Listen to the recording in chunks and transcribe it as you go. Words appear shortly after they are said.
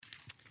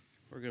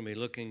We're going to be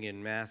looking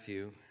in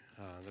Matthew,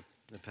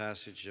 the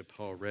passage that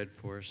Paul read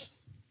for us.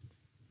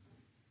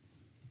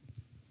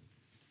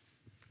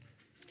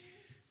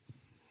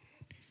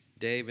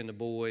 Dave and the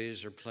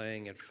boys are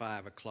playing at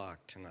 5 o'clock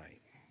tonight.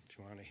 If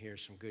you want to hear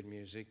some good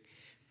music,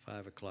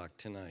 5 o'clock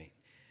tonight.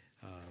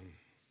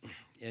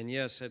 And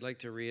yes, I'd like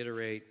to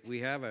reiterate,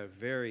 we have a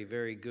very,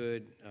 very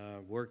good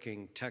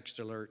working text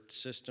alert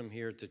system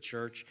here at the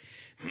church.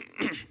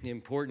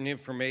 Important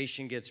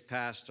information gets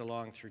passed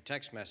along through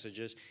text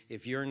messages.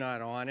 If you're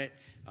not on it,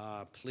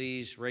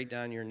 please write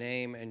down your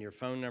name and your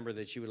phone number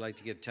that you would like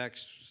to get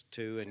texts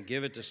to and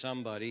give it to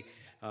somebody,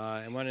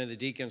 and one of the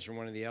deacons or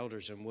one of the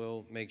elders, and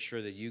we'll make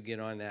sure that you get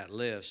on that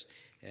list.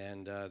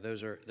 And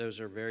those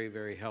are very,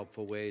 very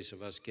helpful ways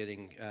of us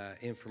getting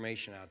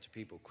information out to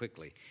people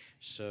quickly.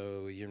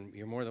 So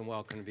you're more than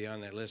welcome to be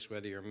on that list,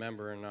 whether you're a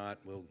member or not.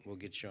 We'll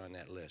get you on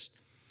that list.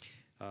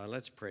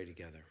 Let's pray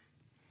together.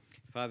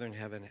 Father in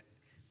heaven,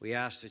 we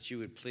ask that you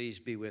would please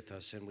be with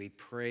us, and we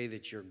pray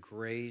that your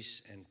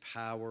grace and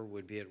power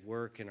would be at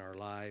work in our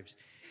lives,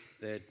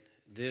 that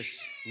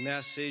this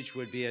message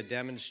would be a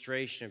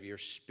demonstration of your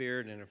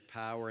spirit and of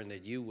power, and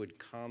that you would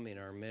come in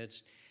our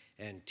midst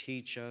and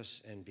teach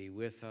us and be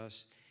with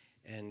us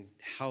and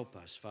help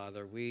us,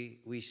 Father. We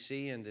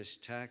see in this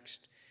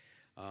text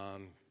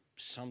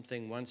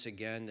something, once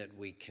again, that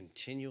we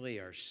continually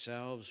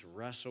ourselves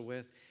wrestle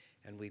with,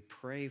 and we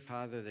pray,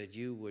 Father, that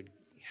you would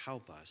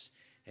help us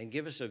and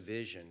give us a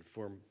vision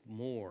for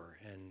more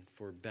and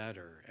for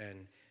better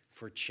and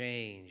for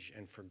change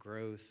and for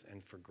growth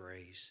and for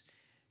grace.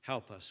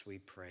 Help us, we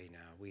pray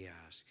now, we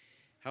ask.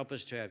 Help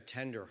us to have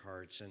tender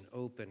hearts and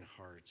open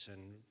hearts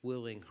and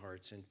willing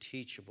hearts and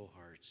teachable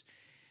hearts.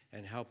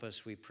 And help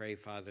us, we pray,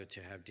 Father,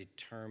 to have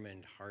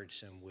determined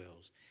hearts and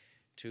wills,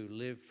 to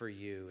live for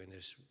you in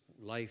this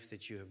life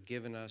that you have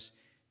given us,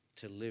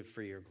 to live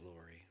for your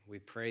glory. We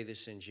pray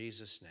this in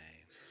Jesus'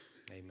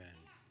 name. Amen.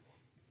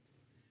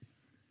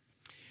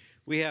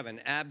 We have an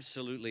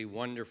absolutely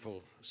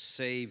wonderful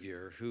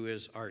Savior who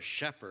is our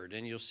shepherd.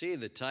 And you'll see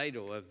the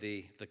title of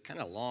the kind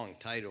of long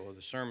title of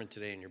the sermon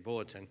today in your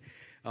bulletin.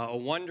 A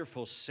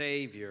wonderful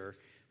Savior,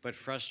 but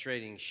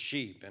frustrating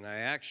sheep. And I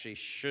actually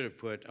should have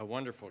put a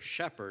wonderful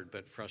shepherd,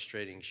 but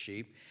frustrating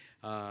sheep.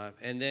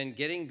 And then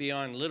getting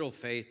beyond little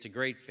faith to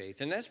great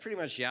faith. And that's pretty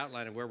much the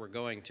outline of where we're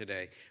going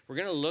today. We're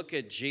going to look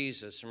at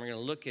Jesus, and we're going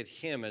to look at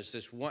him as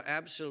this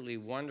absolutely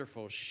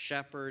wonderful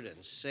shepherd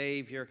and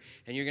Savior.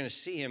 And you're going to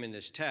see him in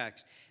this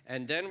text.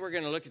 And then we're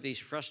going to look at these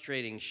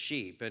frustrating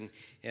sheep. And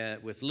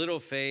with little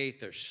faith,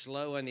 they're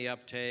slow on the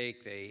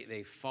uptake.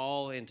 They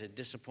fall into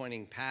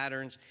disappointing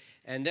patterns.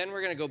 And then we're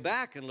going to go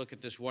back and look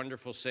at this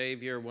wonderful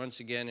Savior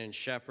once again and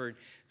shepherd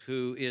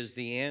who is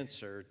the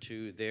answer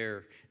to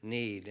their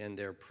need and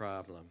their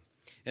problem.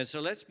 And so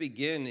let's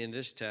begin in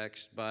this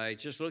text by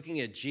just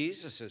looking at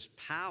Jesus'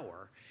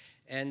 power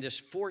and this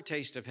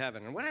foretaste of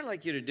heaven. And what I'd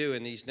like you to do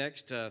in these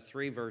next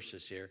 3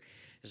 verses here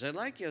is I'd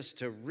like us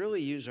to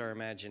really use our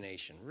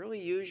imagination. Really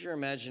use your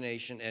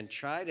imagination and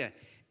try to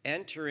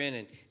enter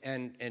in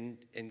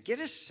and get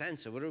a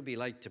sense of what it would be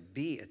like to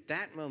be at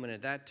that moment,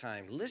 at that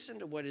time. Listen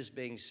to what is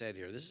being said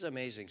here. This is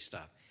amazing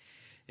stuff.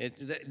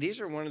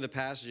 These are one of the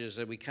passages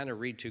that we kind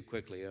of read too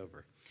quickly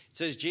over. It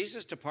says,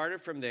 Jesus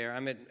departed from there.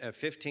 I'm at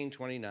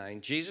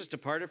 15:29. Jesus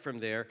departed from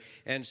there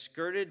and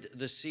skirted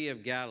the Sea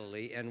of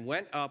Galilee and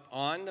went up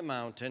on the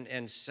mountain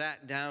and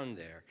sat down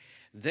there.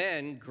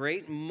 Then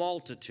great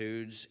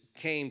multitudes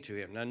came to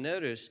him. Now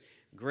notice,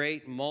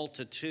 great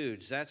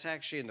multitudes. That's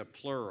actually in the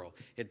plural.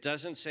 It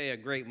doesn't say a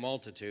great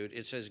multitude.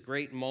 It says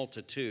great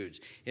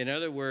multitudes. In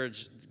other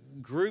words,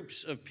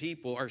 groups of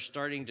people are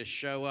starting to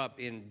show up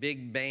in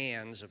big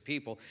bands of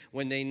people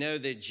when they know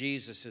that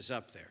Jesus is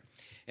up there.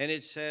 And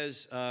it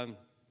says,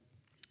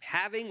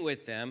 having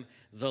with them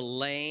the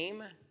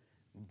lame,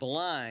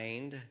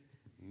 blind,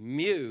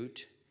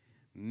 mute,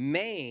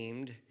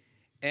 maimed,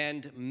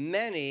 and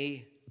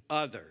many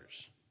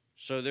others.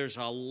 So there's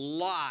a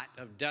lot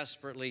of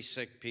desperately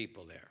sick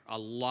people there, a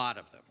lot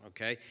of them,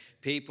 okay?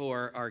 People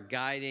are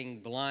guiding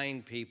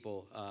blind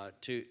people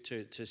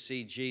to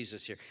see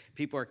Jesus here.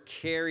 People are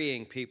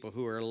carrying people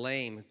who are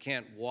lame, who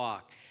can't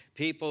walk.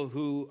 People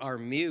who are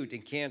mute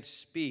and can't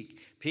speak.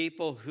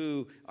 People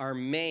who are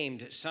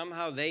maimed.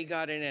 Somehow they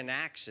got in an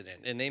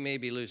accident, and they may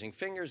be losing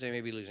fingers, they may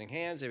be losing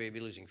hands, they may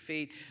be losing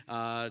feet.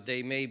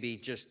 They may be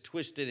just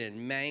twisted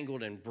and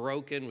mangled and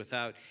broken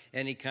without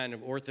any kind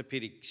of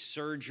orthopedic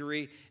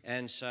surgery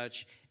and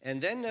such.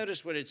 And then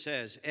notice what it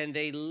says, and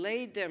they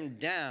laid them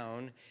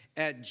down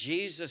at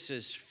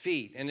Jesus'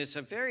 feet. And it's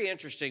a very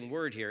interesting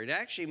word here. It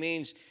actually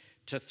means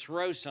to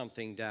throw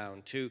something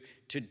down, to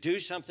do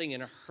something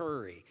in a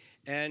hurry.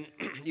 And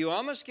you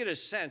almost get a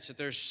sense that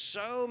there's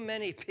so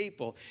many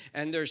people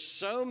and there's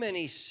so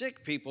many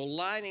sick people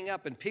lining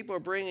up, and people are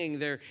bringing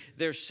their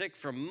sick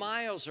from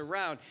miles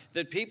around,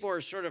 that people are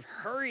sort of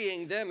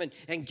hurrying them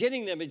and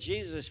getting them at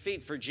Jesus'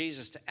 feet for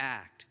Jesus to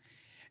act.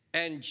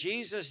 And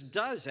Jesus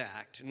does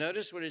act.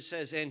 Notice what it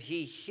says, and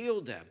he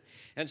healed them.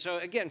 And so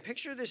again,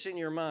 picture this in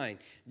your mind.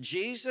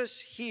 Jesus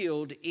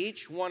healed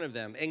each one of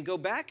them. And go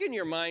back in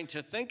your mind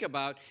to think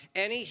about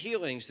any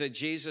healings that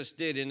Jesus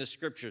did in the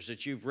scriptures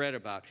that you've read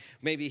about.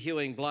 Maybe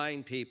healing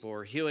blind people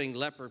or healing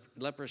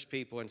leprous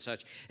people and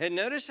such. And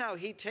notice how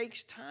he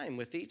takes time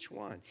with each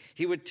one.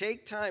 He would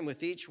take time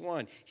with each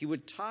one. He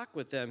would talk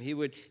with them. He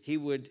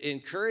would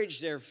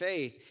encourage their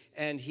faith,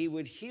 and he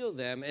would heal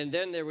them. And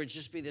then there would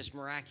just be this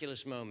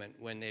miraculous moment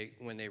when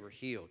they were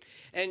healed.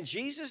 And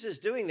Jesus is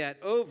doing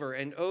that over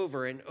and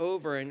over and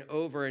over and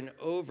over and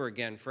over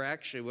again for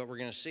actually what we're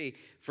going to see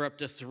for up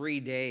to 3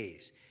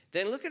 days.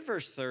 Then look at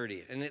verse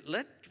 30, and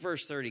let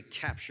verse 30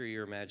 capture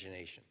your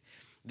imagination.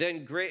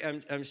 Then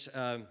verse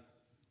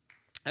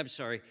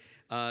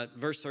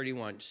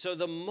 31. So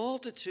the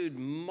multitude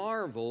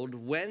marveled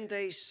when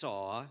they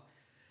saw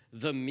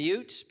the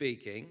mute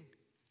speaking,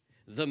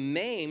 the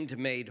maimed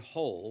made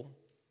whole,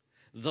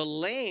 the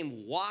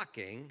lame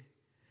walking,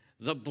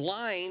 the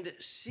blind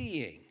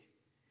seeing,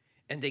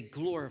 and they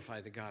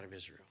glorify the God of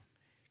Israel.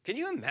 Can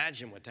you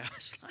imagine what that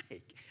was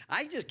like?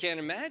 I just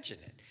can't imagine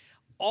it.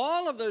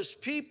 All of those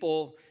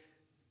people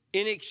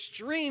in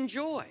extreme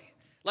joy.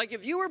 Like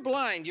if you were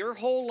blind your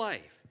whole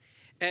life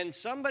and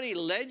somebody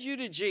led you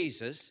to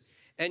Jesus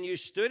and you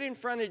stood in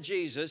front of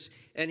Jesus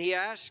and he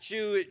asked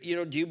you,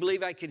 do you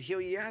believe I could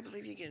heal you? Yeah, I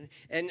believe you can.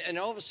 And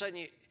all of a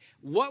sudden,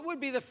 what would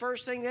be the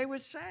first thing they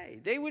would say?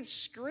 They would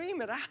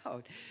scream it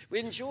out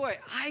with joy.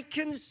 I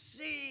can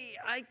see,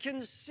 I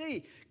can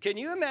see. Can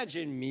you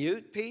imagine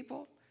mute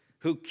people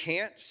who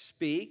can't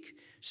speak?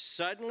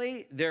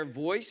 Suddenly their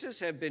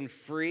voices have been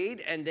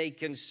freed and they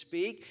can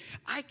speak.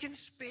 I can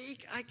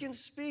speak, I can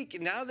speak.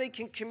 And now they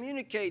can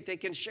communicate, they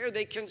can share,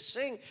 they can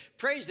sing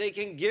praise, they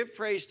can give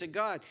praise to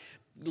God.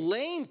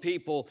 Lame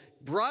people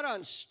brought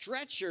on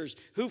stretchers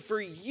who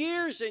for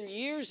years and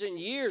years and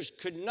years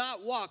could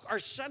not walk are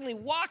suddenly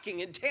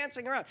walking and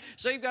dancing around.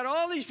 So you've got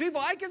all these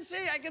people. I can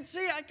see, I can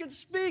see, I can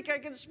speak, I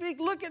can speak.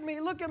 Look at me,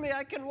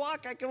 I can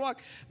walk, I can walk.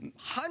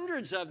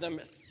 Hundreds of them,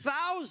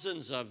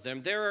 thousands of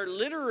them. There are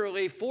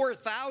literally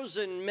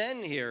 4,000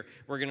 men here,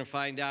 we're going to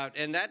find out.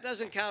 And that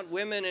doesn't count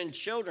women and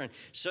children.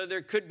 So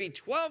there could be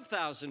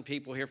 12,000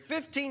 people here,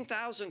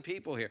 15,000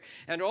 people here.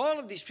 And all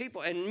of these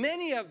people, and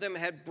many of them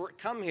had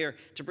come here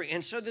to bring.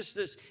 And so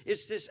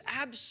it's this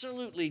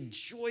absolutely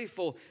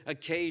joyful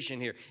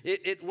occasion here.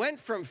 It went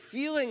from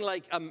feeling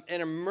like an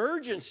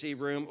emergency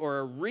room or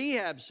a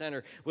rehab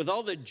center with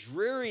all the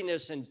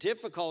dreariness and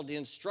difficulty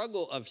and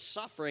struggle of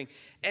suffering,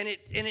 and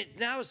it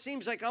now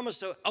seems like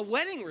almost a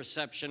wedding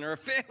reception or a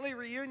family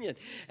reunion.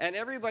 And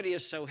everybody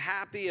is so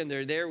happy and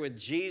they're there with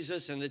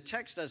Jesus. And the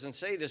text doesn't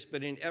say this,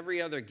 but in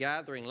every other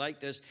gathering like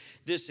this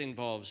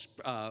involves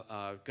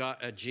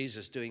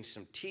Jesus doing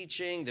some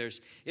teaching.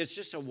 It's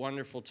just a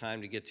wonderful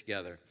time to get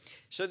together.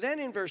 So then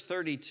in verse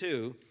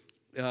 32,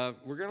 we're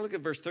going to look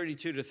at verse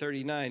 32 to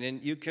 39.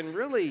 And you can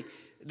really,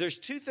 there's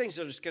two things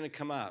that are going to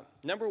come out.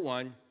 Number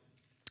one,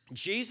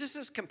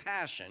 Jesus'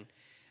 compassion.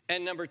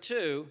 And number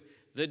two,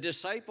 the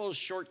disciples'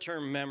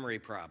 short-term memory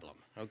problem,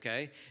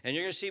 okay? And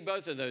you're going to see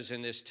both of those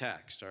in this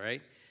text, all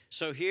right?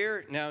 So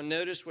here, now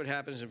notice what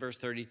happens in verse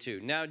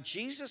 32. Now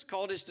Jesus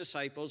called his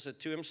disciples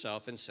to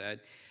himself and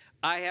said,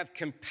 I have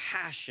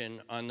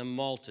compassion on the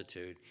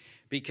multitude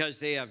because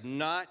they have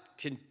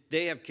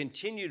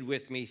continued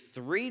with me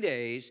 3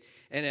 days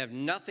and have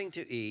nothing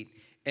to eat,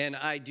 and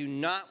I do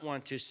not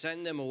want to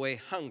send them away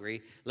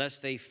hungry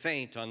lest they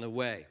faint on the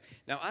way.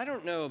 Now, I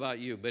don't know about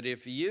you, but I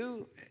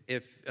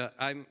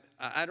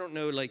don't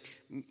know like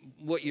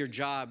what your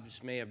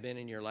jobs may have been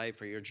in your life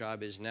or your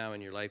job is now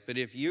in your life, but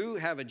if you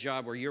have a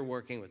job where you're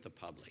working with the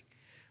public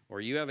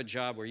or you have a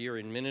job where you're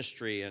in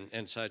ministry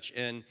and such,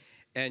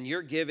 and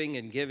you're giving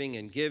and giving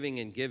and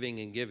giving and giving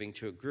and giving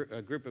to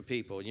a group of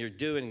people, and you're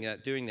doing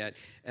that,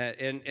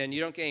 and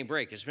you don't get any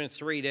break. It's been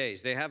 3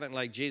 days. They haven't,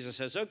 like Jesus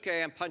says,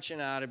 okay, I'm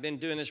punching out. I've been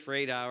doing this for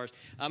 8 hours.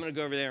 I'm going to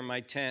go over there in my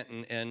tent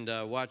and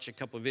watch a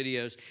couple of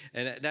videos.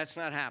 And that's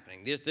not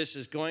happening. This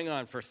is going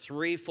on for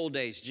 3 full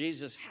days.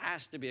 Jesus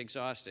has to be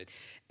exhausted.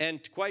 And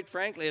quite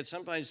frankly, at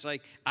some point, it's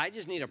like, I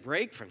just need a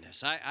break from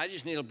this. I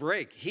just need a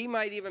break. He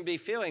might even be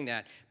feeling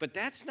that, but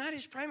that's not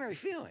his primary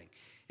feeling.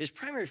 His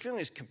primary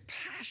feeling is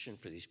compassion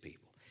for these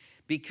people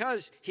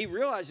because he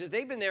realizes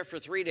they've been there for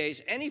 3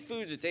 days. Any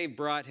food that they've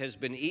brought has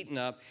been eaten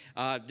up.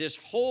 This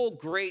whole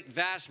great,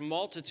 vast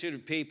multitude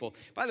of people.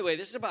 By the way,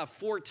 this is about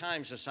 4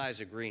 times the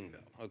size of Greenville,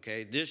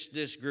 okay?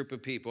 This group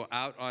of people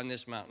out on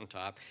this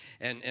mountaintop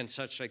and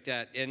such like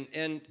that.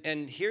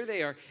 And here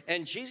they are.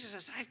 And Jesus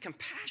says, I have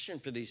compassion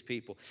for these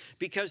people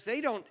because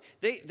they don't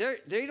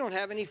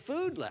have any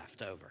food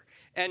left over.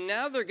 And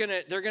now they're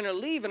gonna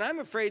leave, and I'm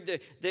afraid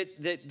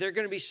that they're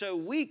gonna be so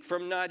weak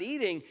from not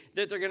eating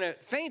that they're gonna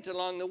faint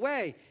along the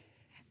way.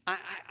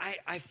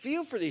 I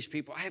feel for these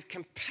people. I have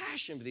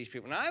compassion for these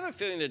people. Now I have a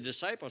feeling the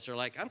disciples are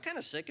like, I'm kind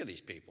of sick of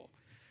these people.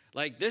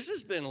 Like this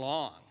has been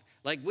long.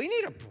 Like we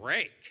need a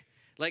break.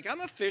 Like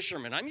I'm a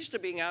fisherman. I'm used to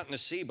being out in the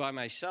sea by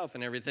myself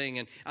and everything,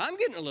 and I'm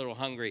getting a little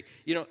hungry,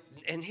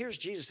 And here's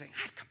Jesus saying,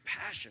 I have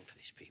compassion for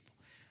these people.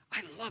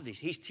 I love these.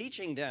 He's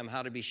teaching them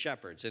how to be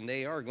shepherds, and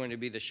they are going to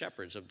be the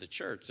shepherds of the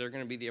church. They're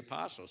going to be the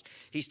apostles.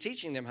 He's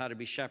teaching them how to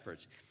be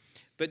shepherds.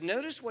 But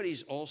notice what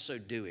he's also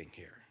doing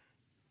here.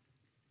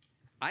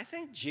 I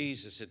think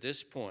Jesus at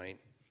this point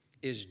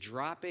is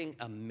dropping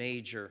a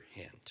major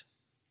hint,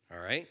 all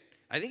right?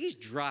 I think he's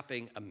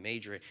dropping a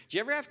major hint. Do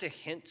you ever have to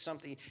hint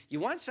something? You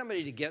want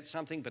somebody to get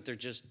something, but they're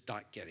just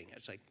not getting it.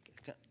 It's like,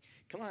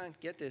 come on,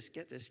 get this,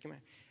 come on.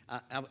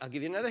 I'll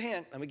give you another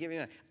hint. Let me give you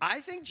another. I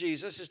think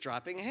Jesus is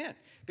dropping a hint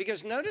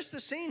because notice the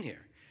scene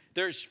here.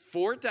 There's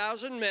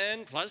 4,000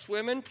 men plus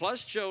women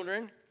plus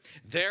children.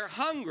 They're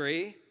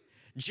hungry.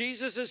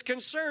 Jesus is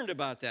concerned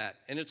about that.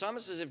 And it's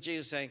almost as if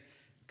Jesus is saying,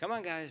 come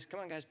on, guys,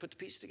 put the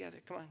pieces together.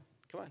 Come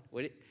on.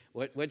 What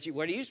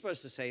are you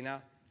supposed to say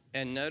now?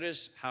 And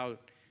notice how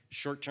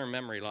short-term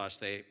memory loss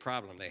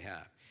problem they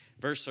have.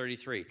 Verse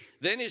 33,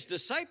 then his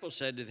disciples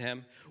said to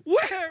him,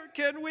 where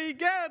can we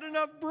get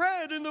enough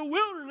bread in the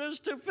wilderness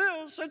to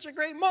fill such a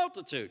great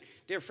multitude?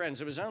 Dear friends,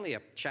 it was only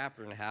a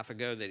chapter and a half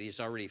ago that he's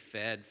already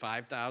fed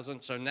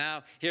 5,000. So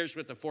now here's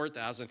with the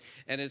 4,000.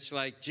 And it's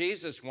like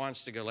Jesus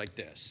wants to go like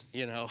this,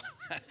 you know.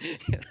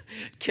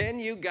 Can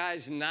you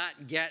guys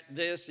not get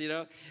this, you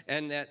know?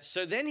 And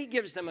so then he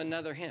gives them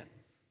another hint.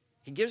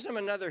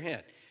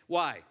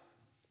 Why?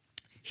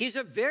 He's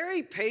a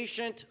very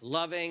patient,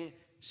 loving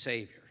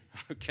Savior.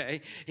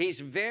 Okay?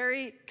 He's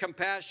very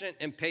compassionate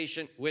and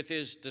patient with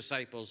his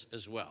disciples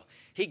as well.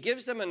 He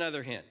gives them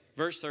another hint.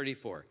 Verse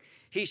 34.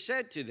 He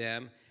said to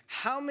them,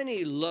 how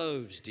many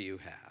loaves do you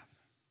have?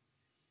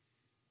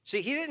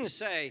 See, he didn't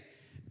say,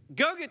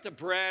 go get the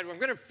bread. I'm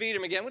going to feed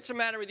them again. What's the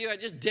matter with you? I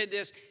just did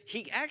this.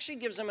 He actually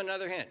gives them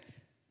another hint.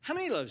 How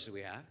many loaves do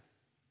we have?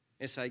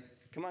 It's like,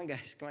 come on,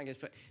 guys.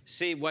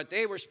 See, what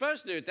they were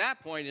supposed to do at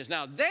that point is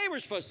now they were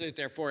supposed to hit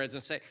their foreheads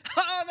and say,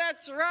 oh,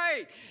 that's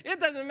right. It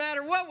doesn't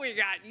matter what we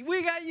got.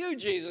 We got you,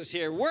 Jesus,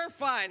 here. We're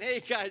fine. Hey,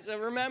 guys,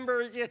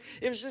 remember, it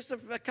was just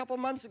a couple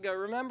months ago,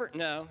 remember?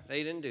 No,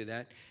 they didn't do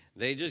that.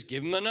 They just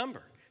give them a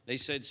number. They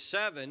said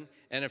 7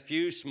 and a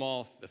few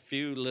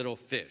little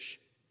fish.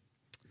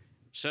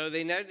 So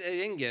they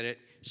didn't get it.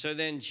 So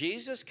then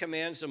Jesus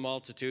commands the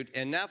multitude,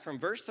 and now from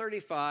verse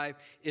 35,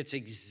 it's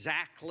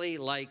exactly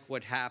like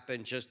what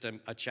happened just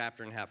a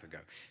chapter and a half ago.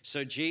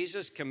 So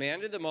Jesus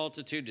commanded the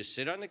multitude to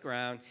sit on the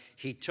ground.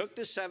 He took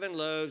the 7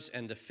 loaves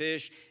and the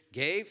fish,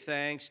 gave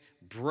thanks,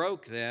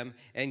 broke them,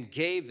 and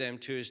gave them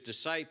to his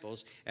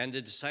disciples, and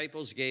the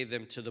disciples gave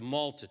them to the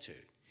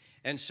multitude.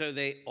 And so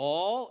they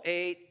all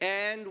ate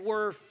and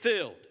were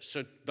filled.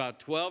 So about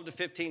 12 to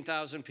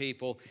 15,000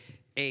 people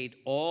ate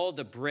all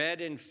the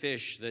bread and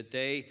fish that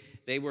they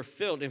were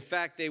filled. In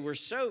fact, they were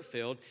so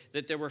filled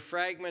that there were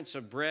fragments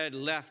of bread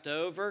left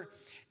over.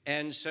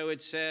 And so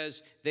it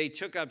says they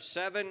took up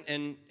 7,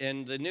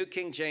 and the New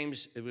King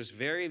James, it was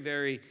very,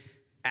 very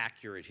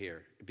accurate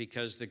here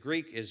because the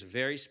Greek is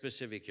very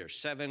specific here.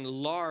 7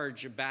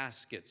 large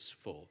baskets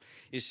full.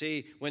 You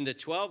see, when the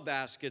 12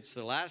 baskets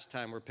the last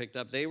time were picked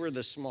up, they were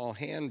the small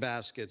hand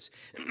baskets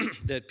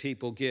that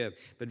people give.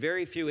 But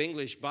very few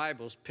English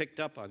Bibles picked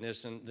up on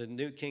this, and the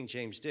New King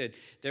James did.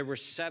 There were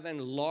 7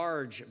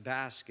 large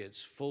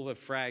baskets full of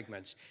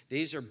fragments.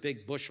 These are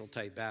big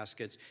bushel-type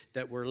baskets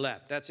that were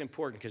left. That's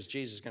important because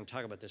Jesus is going to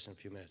talk about this in a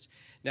few minutes.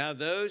 Now,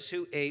 those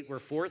who ate were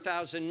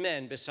 4,000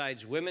 men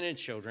besides women and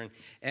children,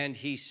 and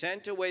he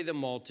sent away the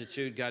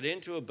multitude, got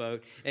into a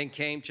boat, and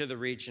came to the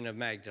region of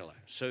Magdala.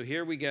 So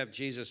here we have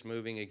Jesus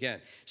moving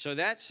again. So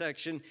that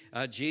section,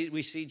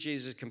 we see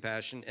Jesus'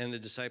 compassion and the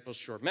disciples'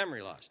 short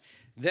memory loss.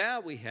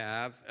 Now we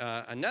have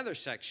another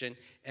section,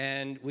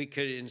 and we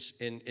could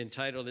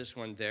entitle this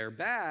one, They're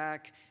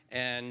Back,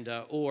 and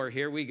or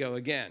Here We Go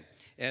Again.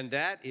 And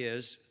that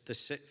is the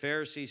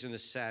Pharisees and the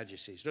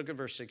Sadducees. Look at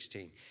verse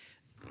 16.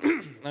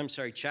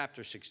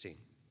 Chapter 16.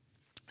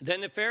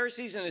 Then the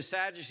Pharisees and the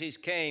Sadducees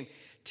came,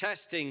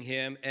 testing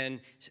him,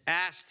 and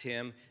asked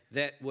him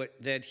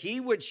that he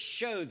would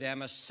show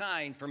them a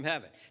sign from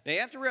heaven. Now, you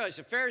have to realize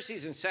the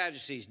Pharisees and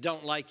Sadducees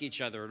don't like each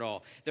other at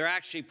all. They're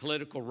actually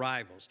political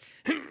rivals.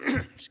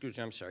 Excuse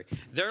me, I'm sorry.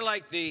 They're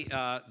like the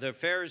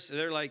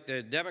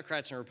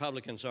Democrats and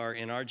Republicans are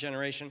in our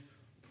generation.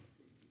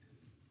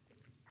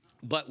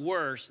 But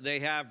worse, they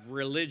have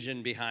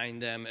religion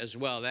behind them as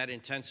well. That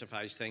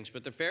intensifies things.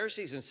 But the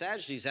Pharisees and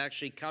Sadducees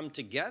actually come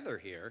together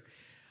here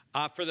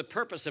for the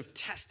purpose of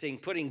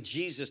putting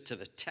Jesus to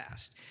the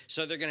test.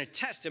 So they're going to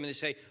test him, and they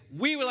say,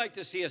 we would like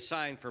to see a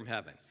sign from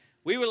heaven.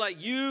 We would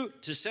like you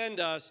to send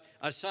us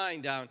a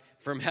sign down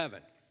from heaven.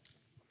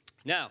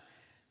 Now,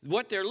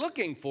 what they're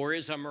looking for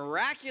is a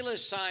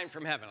miraculous sign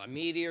from heaven. A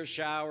meteor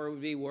shower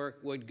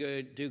would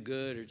do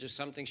good, or just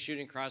something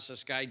shooting across the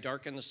sky,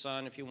 darken the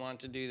sun if you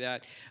want to do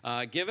that.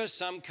 Give us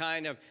some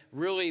kind of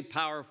really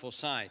powerful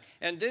sign.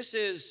 And this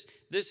is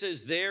This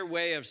is their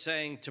way of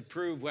saying to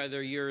prove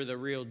whether you're the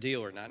real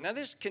deal or not. Now,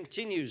 this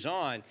continues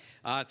on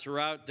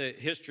throughout the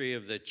history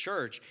of the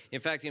church.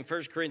 In fact, in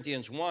 1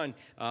 Corinthians 1,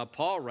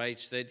 Paul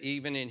writes that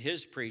even in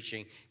his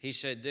preaching, he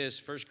said this,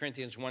 1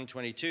 Corinthians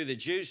 1:22, the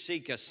Jews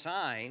seek a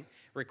sign,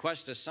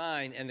 request a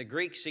sign, and the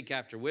Greeks seek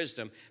after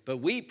wisdom, but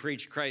we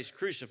preach Christ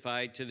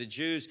crucified, to the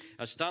Jews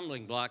a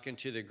stumbling block, and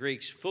to the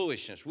Greeks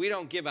foolishness. We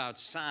don't give out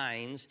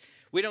signs.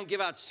 We don't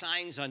give out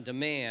signs on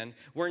demand.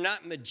 We're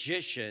not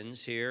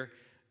magicians here.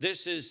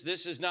 This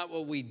is not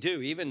what we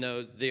do, even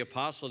though the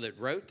apostle that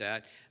wrote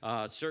that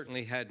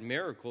certainly had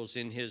miracles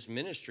in his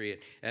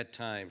ministry at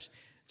times.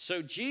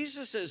 So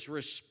Jesus'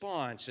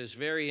 response is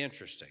very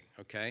interesting,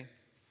 okay?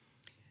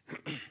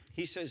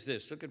 He says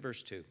this, look at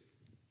verse 2.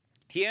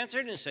 He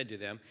answered and said to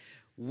them,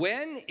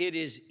 when it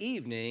is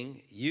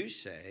evening, you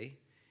say,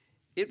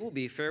 it will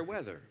be fair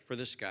weather, for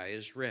the sky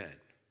is red.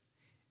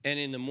 And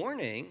in the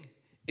morning,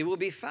 it will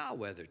be foul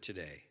weather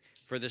today,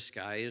 for the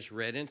sky is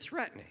red and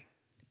threatening.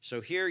 So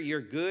here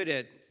you're good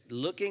at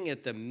looking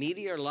at the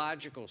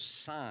meteorological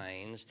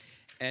signs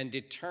and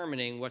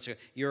determining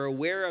you're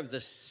aware of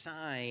the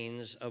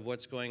signs of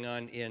what's going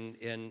on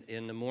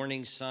in the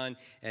morning sun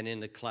and in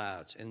the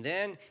clouds. And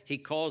then he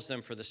calls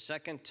them for the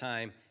second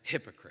time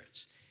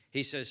hypocrites.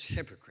 He says,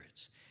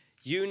 hypocrites,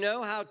 you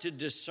know how to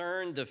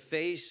discern the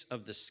face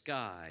of the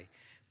sky,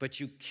 but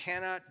you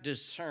cannot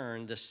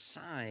discern the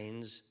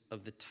signs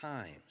of the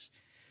times.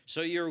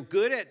 So you're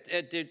good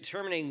at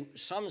determining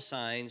some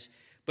signs,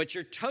 but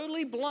you're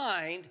totally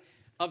blind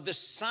of the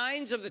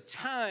signs of the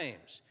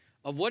times,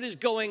 of what is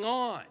going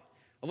on,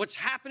 of what's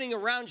happening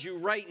around you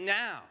right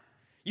now.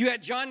 You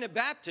had John the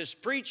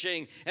Baptist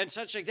preaching and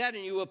such like that,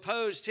 and you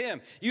opposed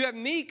him. You have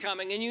me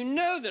coming, and you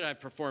know that I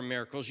perform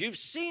miracles. You've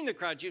seen the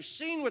crowds. You've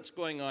seen what's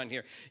going on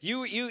here.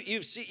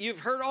 You've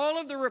heard all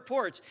of the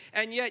reports,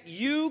 and yet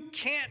you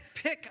can't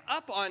pick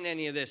up on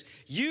any of this.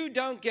 You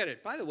don't get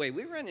it. By the way,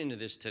 we run into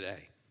this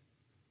today.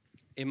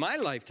 In my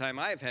lifetime,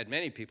 I have had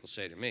many people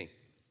say to me,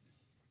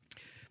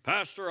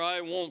 Pastor,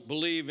 I won't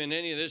believe in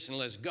any of this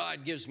unless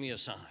God gives me a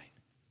sign.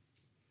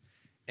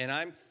 And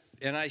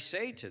I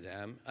say to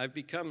them, I've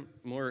become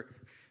more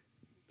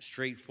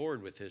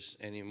straightforward with this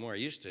anymore. I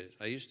used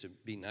to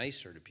be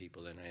nicer to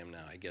people than I am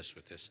now, I guess,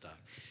 with this stuff.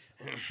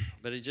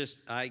 But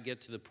I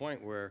get to the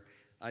point where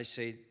I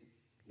say,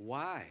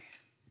 why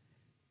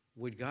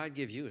would God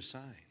give you a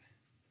sign?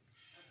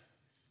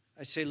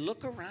 I say,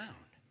 look around.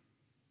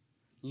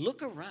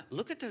 Look around.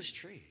 Look at those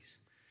trees.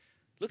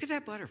 Look at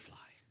that butterfly.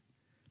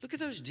 Look at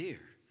those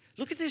deer.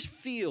 Look at this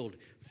field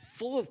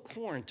full of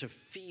corn to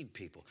feed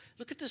people.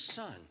 Look at the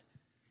sun.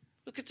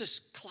 Look at the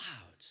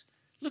clouds.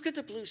 Look at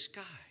the blue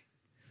sky.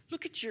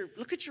 Look at your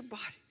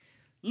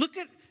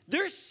body.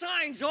 There's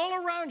signs all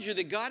around you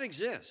that God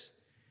exists.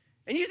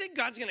 And you think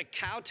God's going to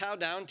kowtow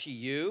down to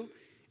you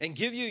and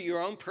give you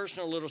your own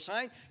personal little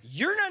sign?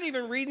 You're not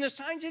even reading the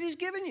signs that he's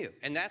given you.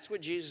 And that's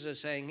what Jesus is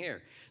saying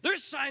here.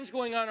 There's signs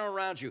going on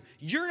around you.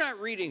 You're not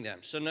reading them.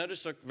 So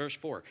notice verse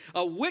 4.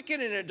 A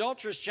wicked and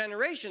adulterous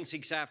generation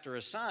seeks after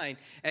a sign,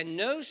 and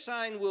no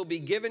sign will be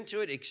given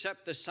to it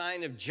except the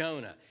sign of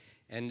Jonah.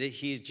 And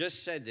he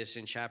just said this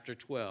in chapter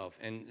 12.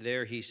 And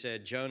there he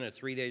said, Jonah,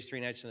 3 days, 3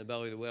 nights in the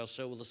belly of the whale,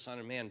 so will the Son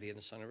of Man be in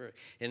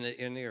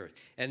the earth.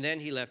 And then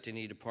he left and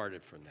he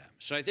departed from them.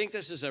 So I think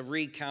this is a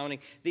recounting.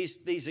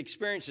 These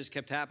experiences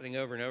kept happening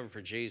over and over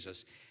for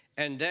Jesus.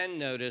 And then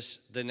notice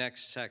the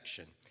next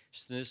section.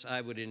 So this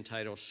I would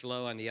entitle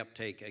Slow on the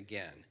Uptake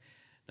Again.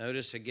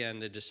 Notice again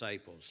the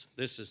disciples.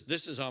 This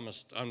is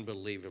almost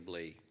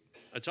unbelievably,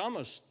 it's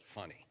almost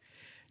funny.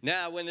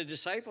 Now, when the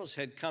disciples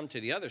had come to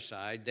the other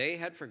side, they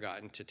had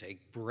forgotten to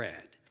take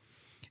bread.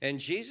 And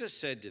Jesus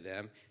said to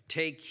them,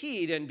 take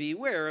heed and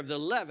beware of the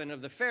leaven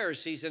of the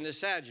Pharisees and the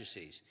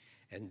Sadducees.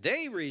 And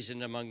they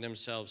reasoned among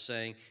themselves,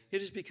 saying,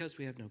 it is because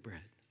we have no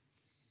bread.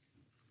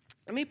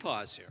 Let me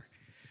pause here.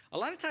 A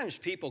lot of times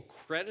people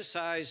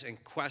criticize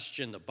and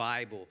question the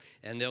Bible,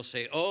 and they'll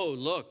say, oh,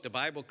 look, the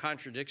Bible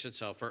contradicts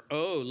itself, or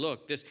oh,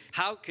 look,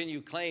 how can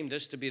you claim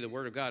this to be the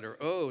Word of God, or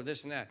oh,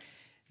 this and that.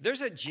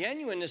 There's a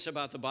genuineness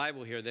about the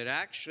Bible here that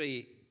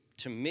actually,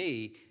 to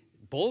me,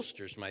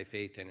 bolsters my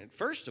faith in it.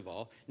 First of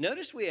all,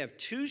 notice we have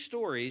two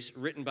stories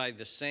written by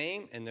the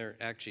same, and they're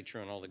actually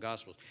true in all the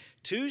Gospels,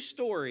 two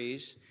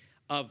stories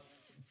of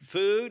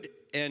food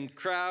and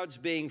crowds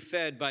being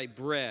fed by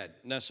bread.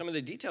 Now, some of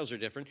the details are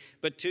different,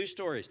 but two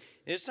stories.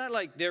 It's not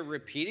like they're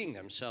repeating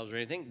themselves or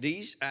anything.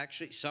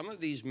 Some of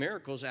these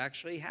miracles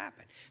actually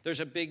happen. There's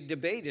a big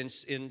debate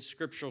in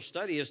scriptural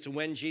study as to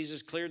when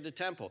Jesus cleared the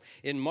temple.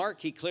 In Mark,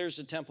 he clears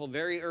the temple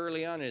very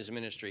early on in his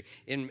ministry.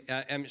 In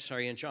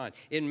John.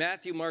 In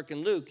Matthew, Mark,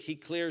 and Luke, he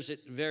clears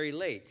it very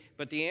late.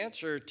 But the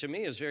answer to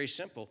me is very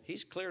simple.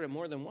 He's cleared it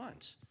more than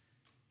once.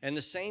 And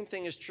the same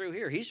thing is true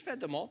here. He's fed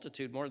the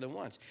multitude more than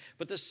once.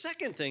 But the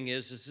second thing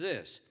is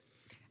this,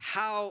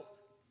 how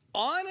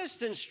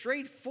honest and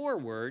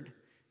straightforward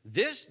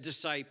this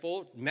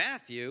disciple,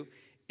 Matthew,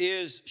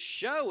 is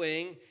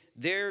showing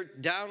their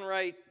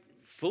downright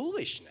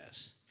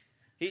foolishness.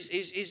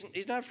 He's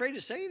not afraid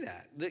to say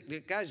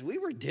that. Guys, we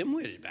were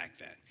dim-witted back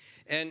then.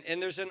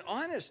 And there's an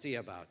honesty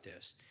about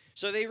this.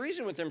 So they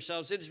reason with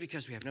themselves, it is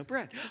because we have no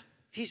bread.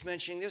 He's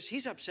mentioning this.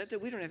 He's upset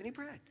that we don't have any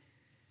bread.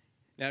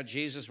 Now,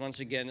 Jesus, once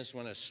again, this is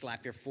one of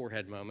slap your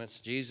forehead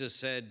moments. Jesus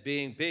said,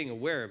 being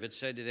aware of it,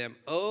 said to them,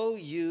 "O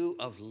you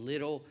of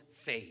little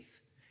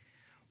faith,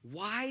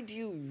 why do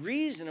you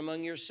reason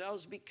among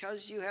yourselves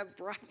because you have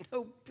brought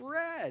no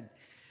bread?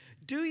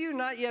 Do you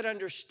not yet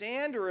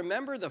understand or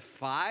remember the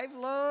 5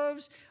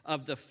 loaves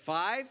of the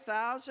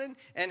 5,000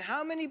 and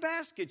how many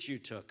baskets you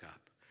took up?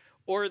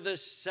 Or the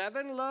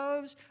 7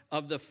 loaves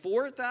of the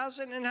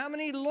 4,000 and how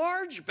many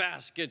large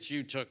baskets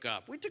you took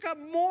up? We took up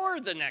more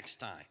the next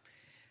time.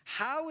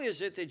 How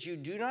is it that you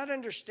do not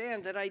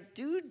understand that I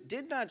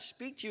did not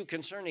speak to you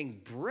concerning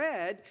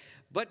bread,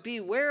 but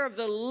beware of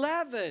the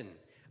leaven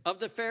of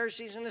the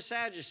Pharisees and the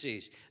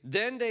Sadducees?"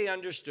 Then they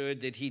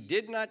understood that he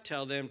did not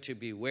tell them to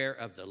beware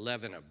of the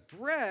leaven of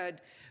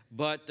bread,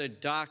 but the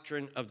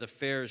doctrine of the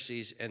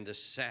Pharisees and the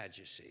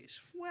Sadducees.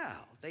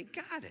 Well, they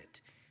got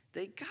it.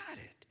 They got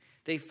it.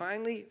 They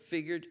finally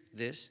figured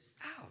this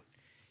out.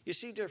 You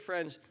see, dear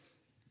friends,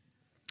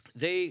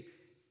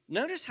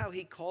 notice how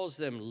he calls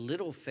them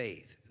little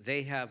faith.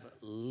 They have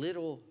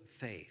little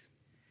faith.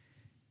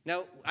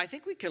 Now, I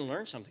think we can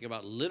learn something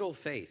about little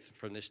faith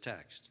from this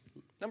text.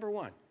 Number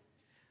one,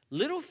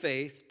 little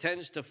faith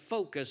tends to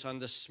focus on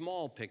the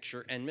small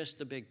picture and miss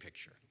the big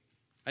picture.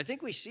 I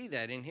think we see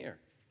that in here.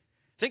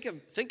 Think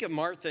of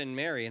Martha and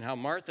Mary and how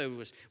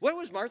what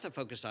was Martha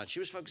focused on? She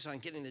was focused on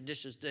getting the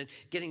dishes done,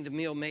 getting the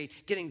meal made,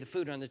 getting the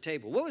food on the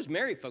table. What was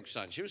Mary focused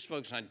on? She was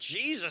focused on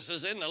Jesus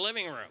is in the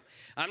living room.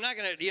 I'm not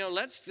going to,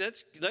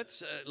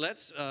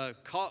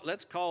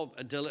 let's call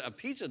a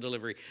pizza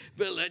delivery,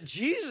 but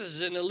Jesus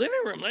is in the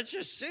living room. Let's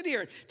just sit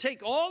here and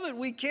take all that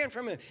we can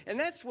from him. And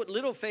that's what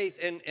little faith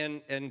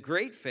and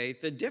great faith,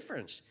 the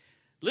difference.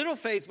 Little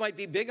faith might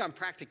be big on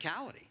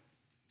practicality.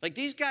 Like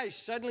these guys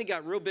suddenly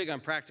got real big on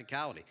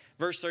practicality.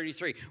 Verse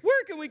 33,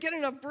 where can we get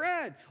enough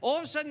bread? All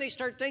of a sudden they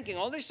start thinking,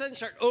 all of a sudden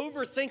start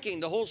overthinking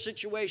the whole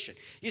situation.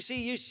 You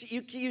see, you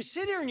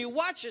sit here and you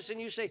watch this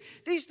and you say,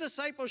 these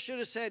disciples should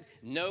have said,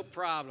 no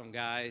problem,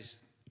 guys.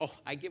 Oh,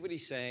 I get what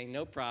he's saying,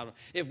 no problem.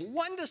 If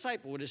one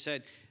disciple would have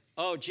said,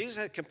 oh, Jesus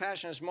had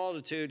compassion on this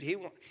multitude.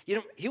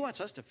 He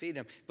wants us to feed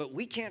him, but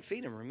we can't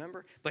feed him,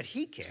 remember? But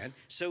he can,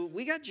 so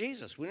we got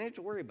Jesus. We don't have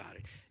to worry about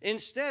it.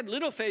 Instead,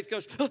 little faith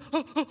goes,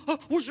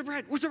 where's the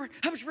bread? Where's the bread?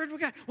 How much bread do we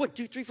got? 1,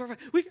 2, 3, 4,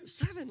 5. We got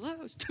 7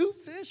 loaves, 2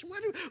 fish.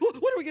 What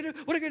are we going to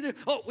do? What are we going to do?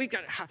 Oh, we've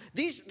got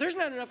these. There's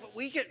not enough.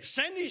 We can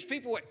send these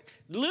people away.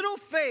 Little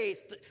faith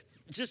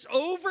just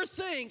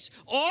overthinks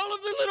all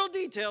of the little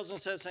details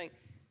instead of saying,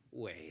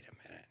 wait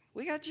a minute.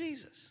 We got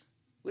Jesus.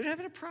 We don't have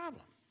any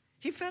problem.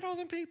 He fed all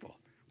them people.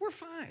 We're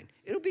fine.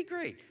 It'll be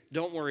great.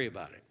 Don't worry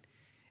about it.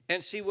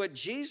 And see what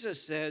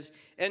Jesus says,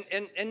 and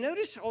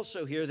notice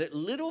also here that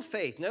little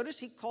faith, notice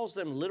he calls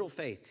them little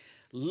faith.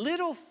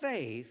 Little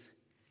faith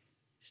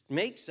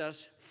makes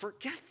us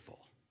forgetful.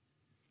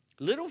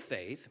 Little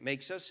faith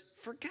makes us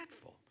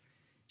forgetful.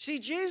 See,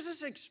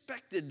 Jesus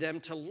expected them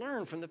to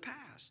learn from the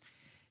past.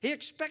 He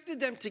expected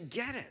them to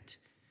get it.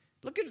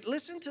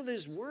 Listen to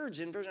these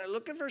words in verse 9.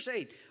 Look at verse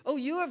 8. Oh,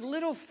 you have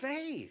little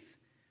faith.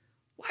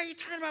 Why are you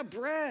talking about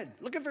bread?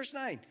 Look at verse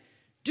 9.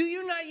 Do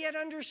you not yet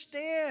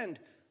understand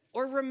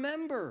or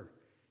remember?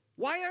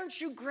 Why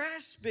aren't you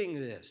grasping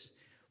this?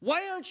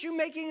 Why aren't you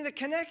making the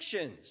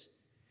connections?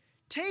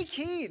 Take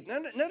heed.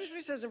 Notice what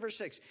he says in verse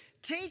 6.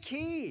 Take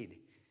heed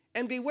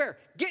and beware.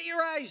 Get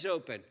your eyes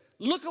open.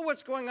 Look at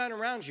what's going on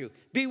around you.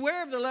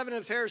 Beware of the leaven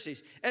of the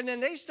Pharisees. And then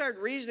they start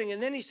reasoning,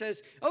 and then he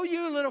says, oh,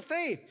 you little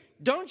faith,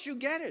 don't you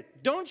get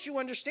it? Don't you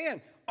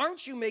understand?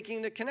 Aren't you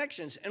making the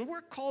connections? And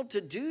we're called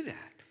to do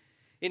that.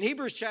 In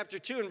Hebrews chapter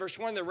 2 and verse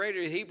 1, the writer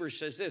of Hebrews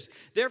says this,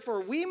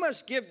 therefore we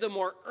must give the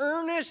more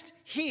earnest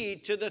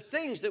heed to the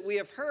things that we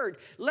have heard,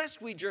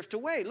 lest we drift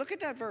away. Look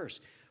at that verse.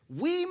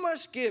 We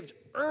must give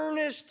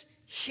earnest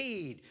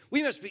heed.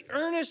 We must be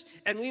earnest,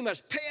 and we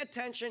must pay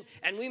attention,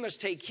 and we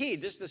must take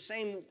heed. This is the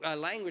same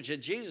language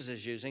that Jesus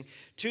is using,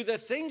 to the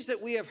things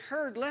that we have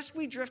heard, lest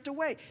we drift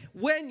away.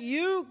 When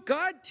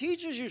God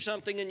teaches you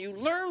something, and you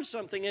learn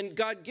something, and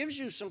God gives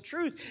you some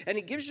truth, and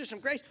he gives you some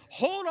grace,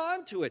 hold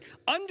on to it,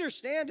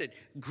 understand it,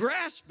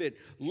 grasp it,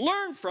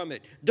 learn from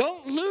it.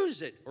 Don't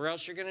lose it, or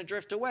else you're going to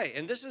drift away.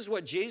 And this is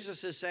what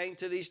Jesus is saying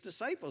to these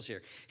disciples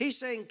here. He's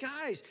saying,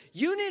 guys,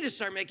 you need to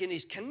start making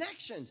these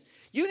connections.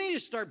 You need to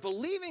start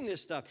believing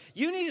this stuff.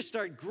 You need to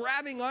start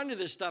grabbing onto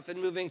this stuff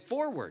and moving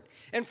forward.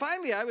 And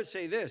finally, I would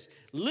say this.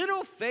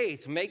 Little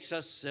faith makes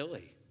us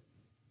silly.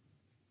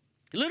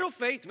 Little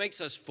faith makes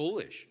us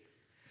foolish.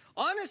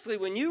 Honestly,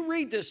 when you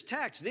read this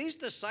text, these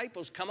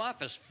disciples come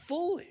off as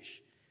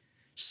foolish,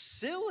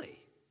 silly.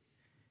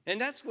 And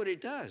that's what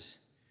it does.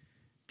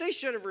 They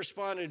should have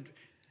responded,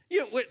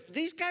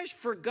 these guys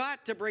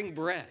forgot to bring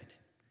bread.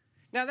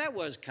 Now, that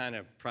was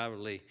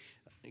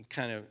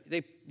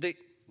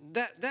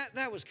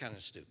that was kind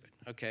of stupid,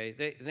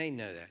 okay? They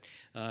know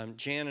that.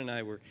 Jan and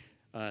I were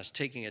was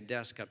taking a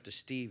desk up to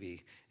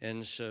Stevie,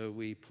 and so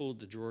we pulled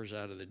the drawers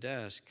out of the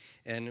desk,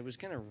 and it was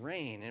going to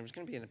rain, and it was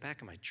going to be in the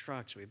back of my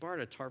truck, so we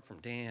borrowed a tarp from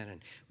Dan,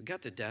 and we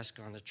got the desk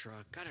on the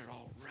truck, got it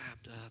all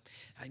wrapped up.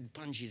 I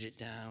bungeed it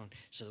down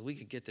so that we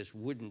could get this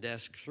wooden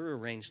desk through a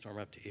rainstorm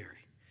up to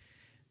Erie.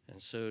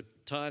 And so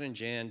Todd and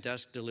Jan,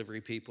 desk delivery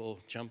people,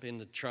 jump in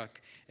the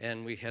truck,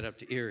 and we head up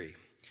to Erie.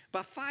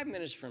 About 5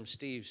 minutes from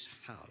Steve's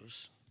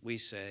house, we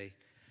say,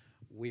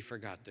 we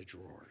forgot the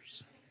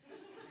drawers.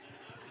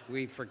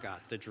 We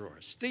forgot the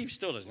drawers. Steve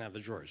still doesn't have the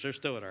drawers. They're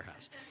still at our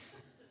house.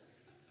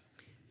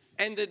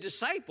 And the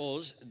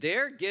disciples,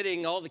 they're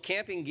getting all the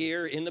camping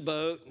gear in the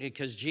boat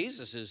because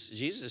Jesus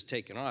is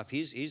taking off.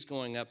 He's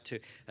going up to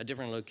a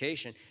different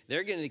location.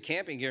 They're getting the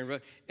camping gear in the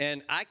boat,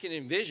 and I can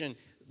envision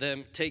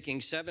them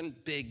taking 7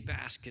 big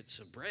baskets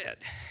of bread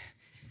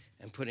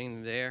and putting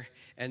them there.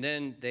 And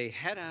then they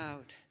head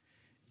out,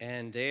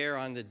 and there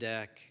on the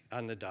dock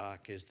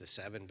is the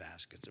 7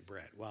 baskets of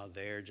bread while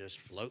they're just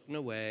floating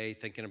away,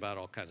 thinking about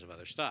all kinds of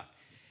other stuff.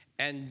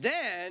 And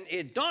then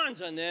it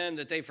dawns on them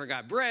that they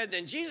forgot bread.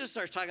 Then Jesus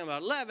starts talking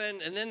about leaven,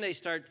 and then they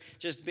start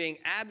just being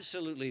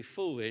absolutely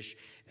foolish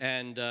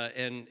and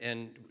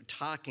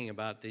talking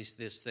about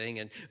this thing.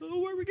 And, oh,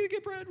 where are we going to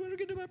get bread? What are we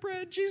going to do about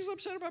bread? Jesus is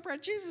upset about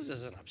bread. Jesus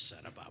isn't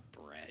upset about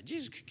bread.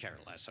 Jesus could care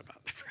less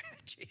about the bread.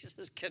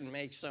 Jesus can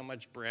make so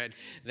much bread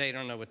they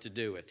don't know what to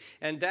do with.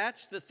 And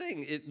that's the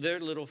thing. Their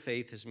little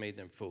faith has made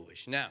them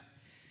foolish. Now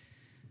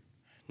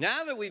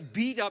that we've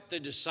beat up the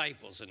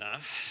disciples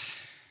enough,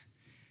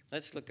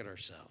 let's look at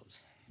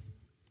ourselves.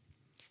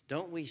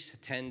 Don't we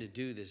tend to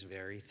do this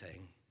very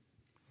thing?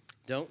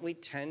 Don't we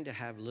tend to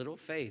have little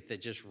faith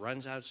that just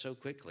runs out so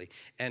quickly?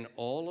 And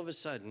all of a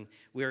sudden,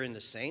 we're in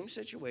the same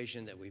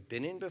situation that we've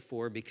been in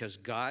before because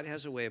God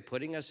has a way of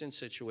putting us in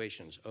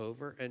situations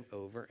over and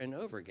over and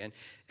over again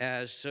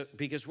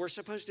because we're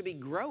supposed to be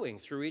growing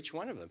through each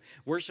one of them.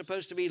 We're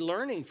supposed to be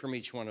learning from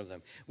each one of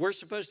them. We're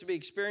supposed to be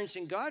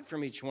experiencing God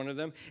from each one of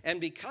them. And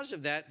because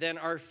of that, then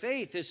our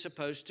faith is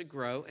supposed to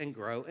grow and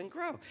grow and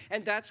grow.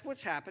 And that's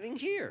what's happening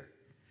here.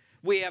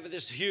 We have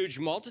this huge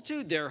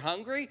multitude. They're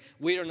hungry.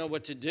 We don't know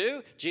what to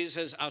do. Jesus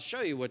says, I'll show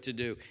you what to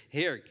do.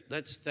 Here,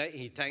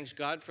 he thanks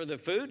God for the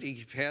food.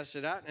 He passes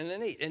it out and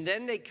then eat. And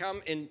then they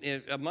come in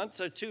a month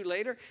or 2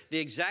 later, the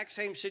exact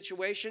same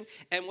situation.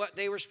 And what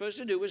they were supposed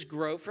to do was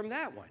grow from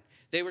that one.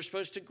 They were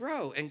supposed to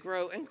grow and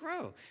grow and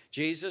grow.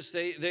 Jesus,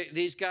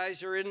 these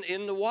guys are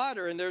in the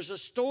water, and there's a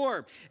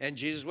storm. And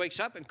Jesus wakes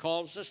up and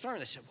calms the storm.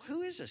 They said, well,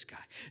 who is this guy?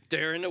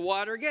 They're in the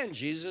water again.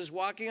 Jesus is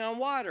walking on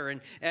water.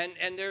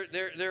 And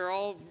they're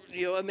all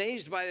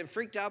amazed by it,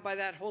 freaked out by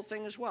that whole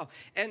thing as well.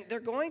 And they're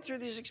going through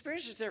these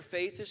experiences. Their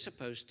faith is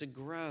supposed to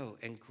grow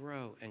and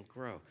grow and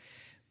grow.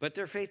 But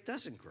their faith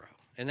doesn't grow.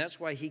 And that's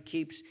why he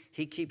keeps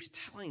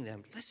telling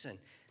them, listen,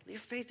 your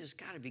faith has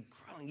got to be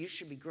growing. You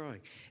should be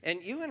growing.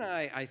 And you and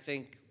I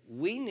think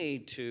we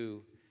need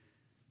to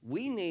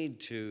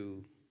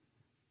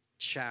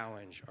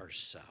challenge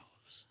ourselves.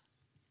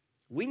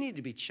 We need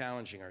to be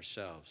challenging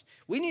ourselves.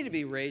 We need to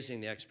be raising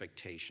the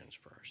expectations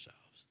for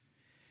ourselves.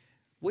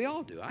 We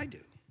all do. I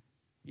do.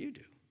 You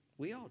do.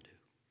 We all do.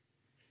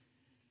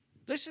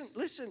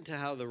 Listen to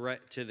how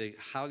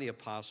the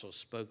apostles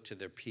spoke to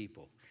their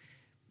people.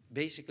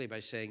 Basically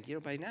by saying,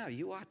 by now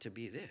you ought to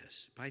be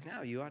this. By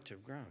now you ought to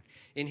have grown.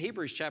 In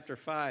Hebrews chapter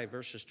 5,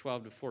 verses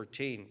 12 to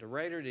 14, the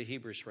writer to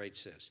Hebrews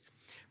writes this,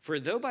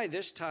 for though by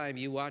this time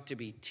you ought to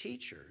be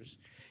teachers,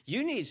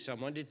 you need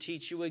someone to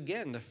teach you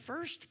again the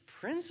first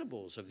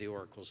principles of the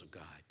oracles of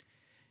God.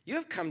 You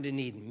have come to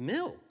need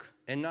milk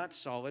and not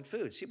solid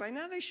food. See, by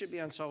now they should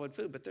be on solid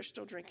food, but they're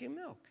still drinking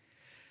milk.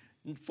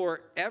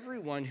 For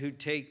everyone who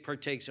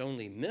partakes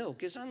only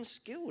milk is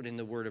unskilled in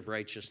the word of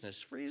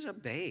righteousness, for he is a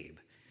babe.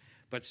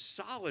 But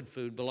solid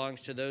food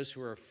belongs to those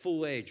who are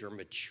full age or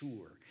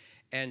mature.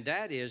 And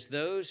that is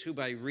those who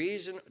by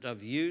reason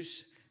of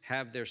use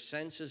have their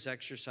senses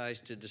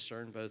exercised to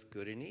discern both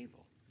good and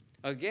evil.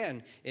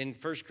 Again, in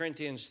 1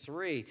 Corinthians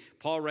 3,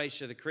 Paul writes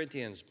to the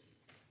Corinthians,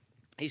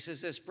 he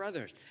says this,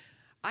 brothers,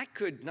 I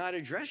could not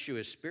address you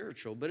as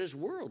spiritual, but as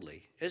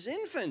worldly, as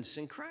infants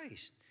in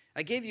Christ.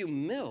 I gave you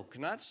milk,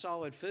 not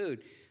solid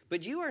food.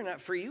 But you are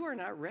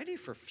not ready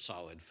for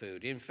solid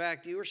food. In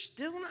fact, you are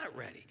still not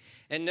ready.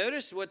 And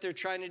notice what they're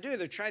trying to do.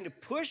 They're trying to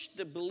push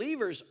the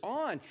believers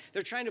on.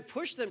 They're trying to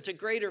push them to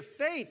greater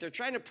faith. They're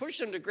trying to push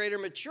them to greater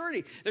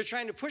maturity. They're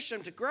trying to push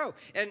them to grow.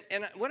 And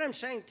what I'm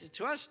saying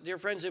to us, dear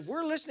friends, if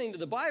we're listening to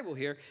the Bible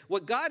here,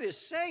 what God is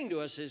saying to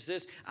us is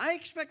this, I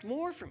expect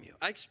more from you.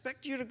 I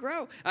expect you to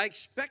grow. I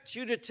expect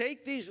you to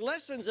take these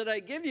lessons that I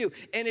give you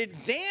and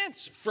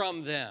advance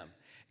from them.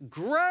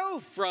 Grow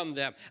from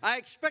them. I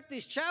expect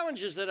these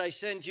challenges that I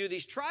send you,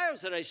 these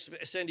trials that I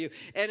send you,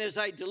 and as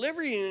I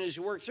deliver you and as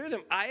you work through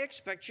them, I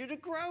expect you to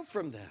grow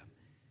from them.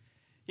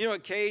 You know,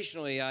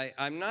 occasionally,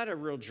 I'm not a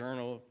real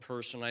journal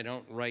person. I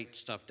don't write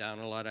stuff down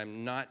a lot.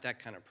 I'm not that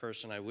kind of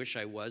person. I wish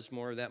I was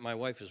more of that. My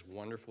wife is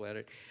wonderful at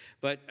it.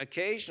 But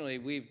occasionally,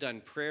 we've done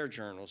prayer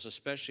journals,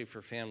 especially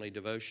for family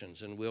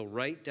devotions, and we'll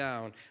write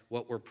down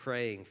what we're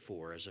praying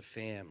for as a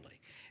family.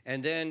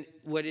 And then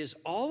what is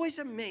always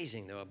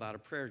amazing, though, about a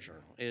prayer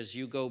journal is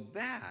you go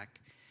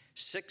back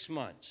 6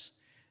 months.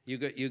 You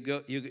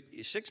go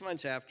 6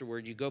 months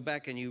afterward, you go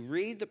back and you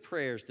read the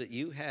prayers that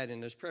you had in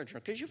this prayer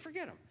journal, because you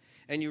forget them.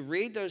 And you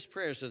read those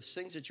prayers, those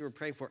things that you were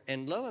praying for,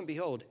 and lo and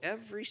behold,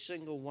 every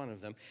single one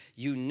of them,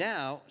 you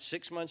now,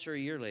 6 months or a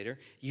year later,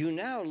 you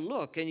now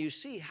look and you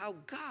see how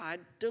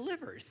God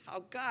delivered,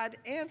 how God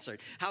answered,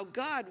 how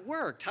God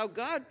worked, how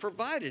God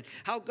provided,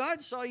 how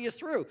God saw you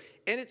through.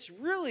 And it's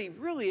really,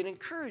 really an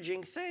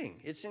encouraging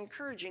thing. It's an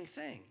encouraging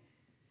thing.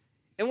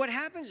 And what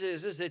happens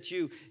is that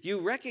you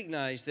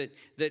recognize that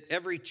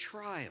every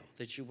trial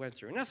that you went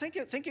through. Now think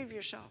of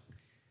yourself.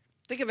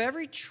 Think of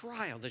every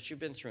trial that you've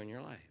been through in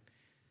your life.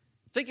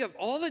 Think of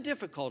all the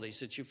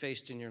difficulties that you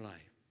faced in your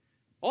life,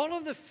 all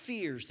of the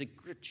fears that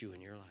gripped you in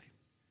your life,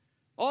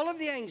 all of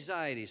the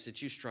anxieties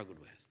that you struggled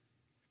with.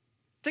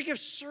 Think of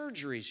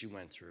surgeries you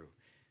went through,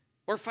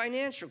 or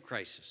financial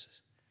crises,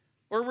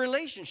 or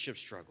relationship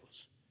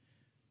struggles,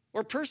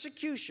 or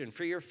persecution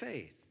for your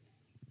faith,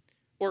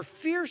 or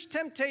fierce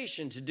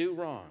temptation to do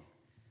wrong.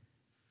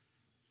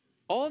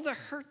 All the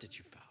hurt that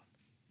you felt.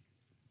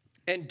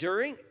 And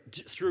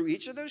through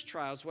each of those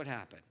trials, what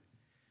happened?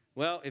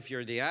 Well, if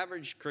you're the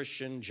average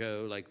Christian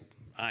Joe, like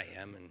I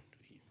am, and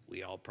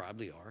we all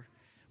probably are,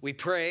 we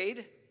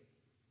prayed,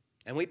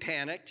 and we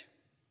panicked,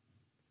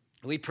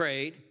 and we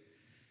prayed,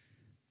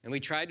 and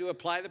we tried to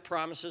apply the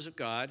promises of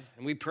God,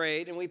 and we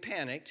prayed, and we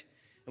panicked,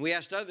 and we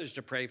asked others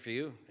to pray for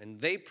you, and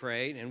they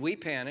prayed, and we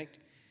panicked,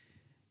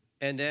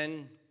 and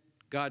then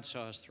God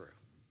saw us through.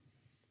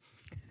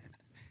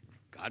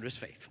 God was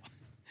faithful.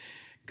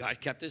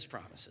 God kept his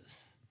promises.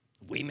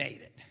 We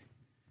made it.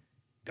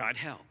 God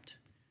helped.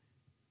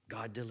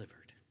 God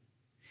delivered.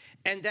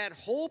 And that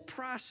whole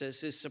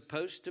process is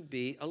supposed to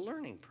be a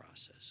learning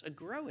process, a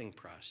growing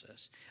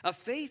process, a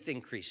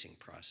faith-increasing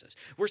process.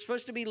 We're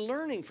supposed to be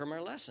learning from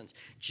our lessons.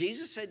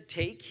 Jesus said,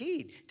 take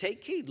heed,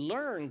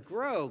 learn,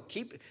 grow,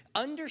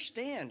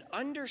 understand.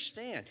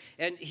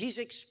 And he's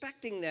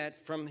expecting that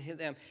from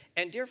them.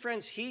 And dear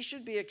friends, he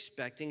should be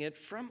expecting it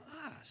from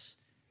us,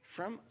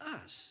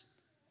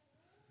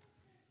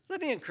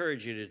 Let me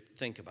encourage you to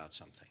think about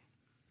something.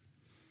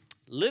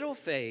 Little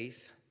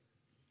faith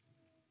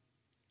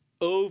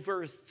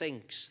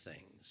overthinks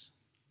things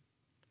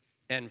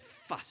and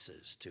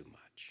fusses too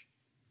much.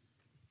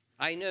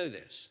 I know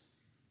this,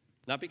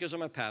 not because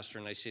I'm a pastor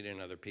and I see it in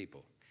other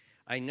people.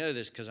 I know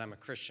this because I'm a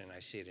Christian and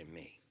I see it in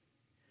me.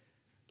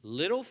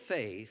 Little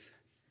faith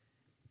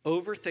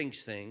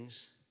overthinks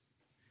things,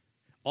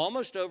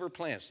 almost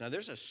overplans. Now,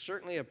 there's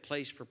certainly a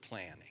place for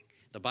planning.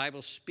 The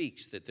Bible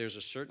speaks that there's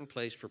a certain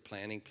place for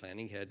planning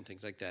ahead and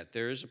things like that.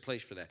 There is a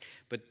place for that.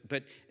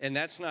 And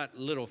that's not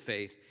little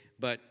faith,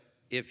 but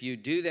if you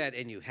do that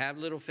and you have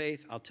little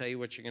faith, I'll tell you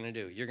what you're going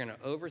to do. You're going to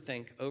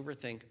overthink,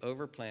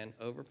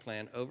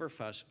 overplan,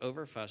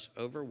 overfuss,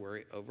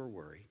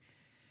 overworry.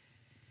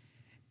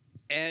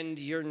 And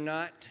you're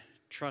not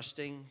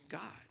trusting God.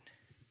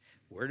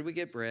 Where do we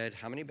get bread?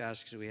 How many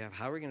baskets do we have?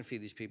 How are we going to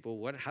feed these people?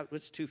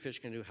 What's 2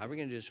 fish going to do? How are we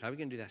going to do this? How are we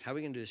going to do that? How are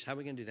we going to do this? How are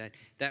we going to do that?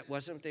 That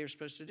wasn't what they were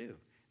supposed to do.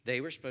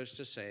 They were supposed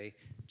to say,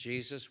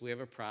 Jesus, we have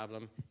a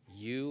problem.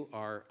 You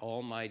are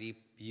almighty.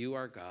 You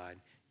are God.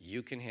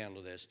 You can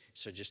handle this,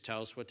 so just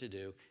tell us what to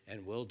do,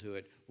 and we'll do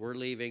it. We're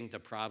leaving the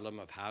problem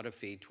of how to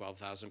feed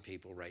 12,000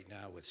 people right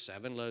now with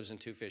 7 loaves and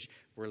 2 fish.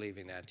 We're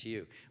leaving that to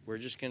you. We're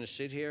just going to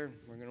sit here.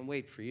 We're going to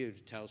wait for you to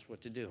tell us what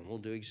to do, and we'll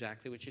do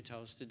exactly what you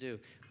tell us to do.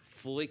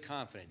 Fully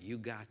confident you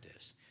got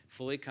this.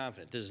 Fully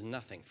confident this is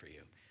nothing for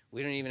you.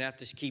 We don't even have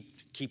to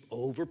keep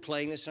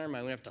overplaying the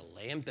sermon. We don't have to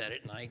lay in bed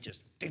at night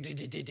just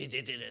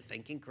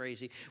thinking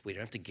crazy. We don't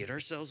have to get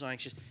ourselves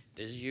anxious.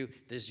 This is you.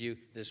 This is you.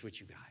 This is what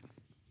you got.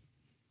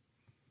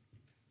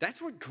 That's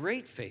what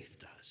great faith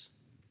does.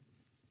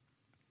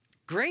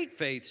 Great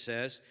faith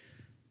says,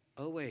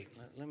 oh, wait,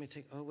 let me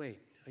think. Oh,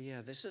 wait, oh,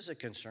 yeah, this is a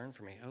concern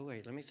for me. Oh,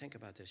 wait, let me think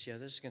about this. Yeah,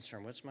 this is a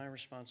concern. What's my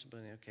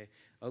responsibility?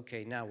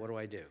 Okay, now what do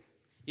I do?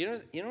 You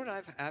know what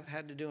I've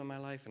had to do in my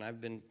life, and I've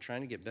been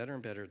trying to get better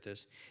and better at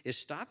this, is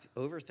stop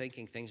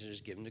overthinking things and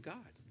just give them to God.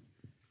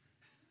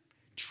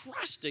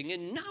 Trusting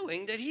and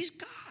knowing that he's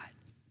God.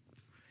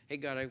 Hey,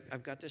 God,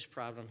 I've got this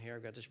problem here.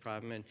 I've got this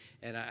problem,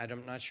 and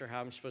I'm not sure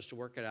how I'm supposed to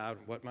work it out.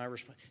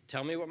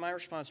 Tell me what my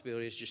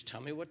responsibility is. Just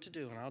tell me what to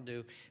do, and I'll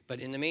do.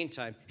 But in the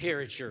meantime,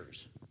 here, it's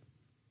yours.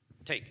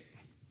 Take it.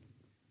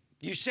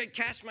 You said,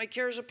 cast my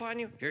cares upon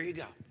you. Here you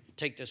go.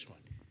 Take this one.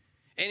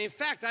 And in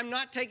fact, I'm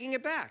not taking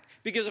it back.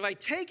 Because if I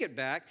take it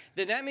back,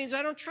 then that means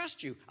I don't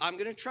trust you. I'm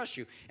going to trust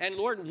you. And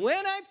Lord,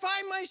 when I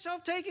find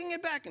myself taking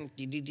it back and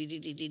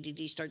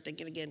start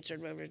thinking again,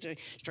 start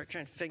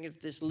trying to think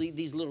if these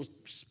little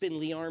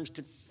spindly arms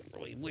could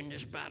really win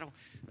this battle.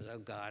 I was, oh,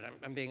 God,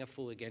 I'm being a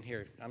fool again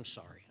here. I'm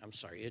sorry.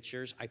 It's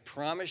yours. I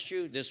promised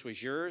you this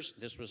was yours.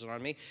 This wasn't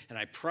on me. And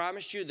I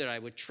promised you that I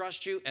would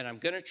trust you, and I'm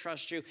going to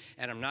trust you,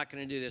 and I'm not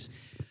going to do this.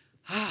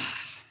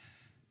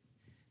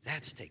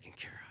 That's taken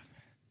care of.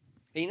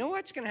 And you know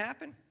what's going to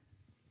happen?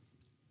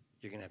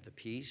 You're going to have the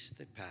peace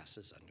that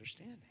passes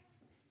understanding.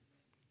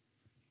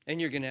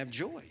 And you're going to have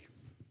joy.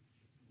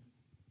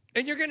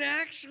 And you're going to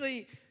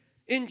actually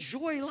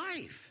enjoy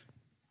life.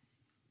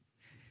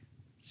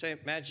 So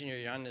imagine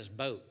you're on this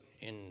boat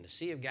in the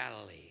Sea of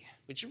Galilee,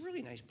 which is a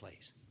really nice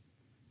place.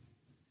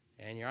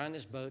 And you're on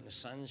this boat, and the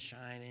sun's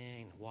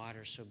shining, the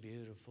water's so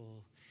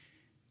beautiful.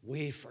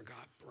 We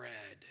forgot bread.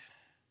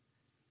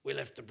 We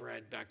left the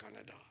bread back on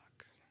the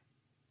dock.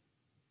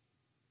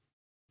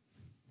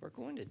 We're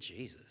going to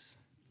Jesus.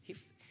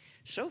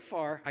 So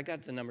far, I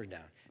got the number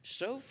down.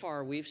 So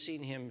far, we've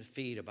seen him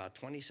feed about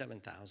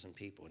 27,000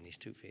 people in these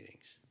 2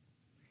 feedings.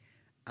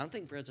 I don't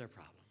think bread's our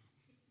problem.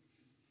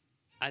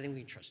 I think we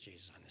can trust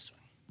Jesus on this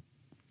one.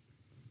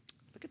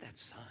 Look at that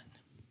sun.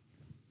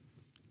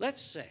 Let's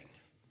sing.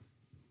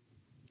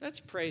 Let's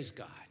praise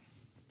God.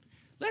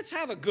 Let's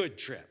have a good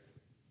trip.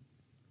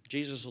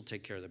 Jesus will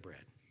take care of the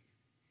bread.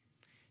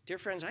 Dear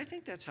friends, I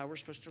think that's how we're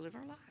supposed to live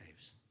our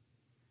lives.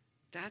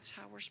 That's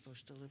how we're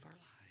supposed to live our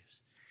lives.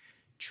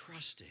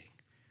 Trusting,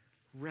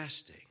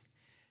 resting,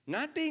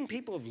 not being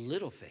people of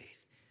little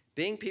faith,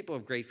 being people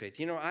of great faith.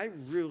 You know, I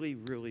really,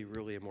 really,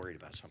 really am worried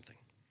about something.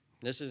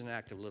 This is an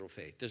act of little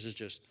faith. This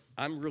is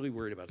I'm really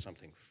worried about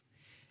something.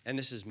 And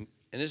this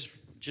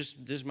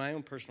is my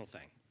own personal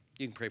thing.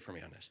 You can pray for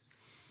me on this.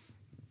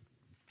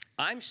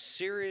 I'm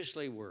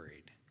seriously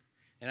worried,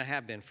 and I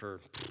have been for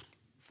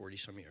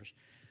 40-some years,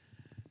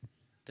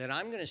 that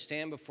I'm going to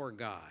stand before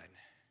God,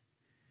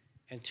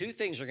 and 2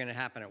 things are going to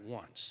happen at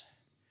once.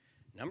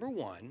 Number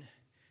 1,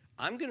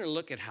 I'm going to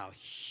look at how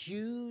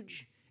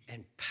huge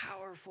and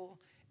powerful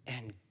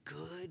and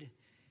good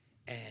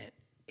and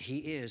he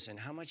is and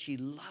how much he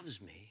loves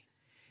me.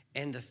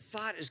 And the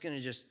thought is going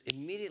to just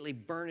immediately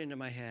burn into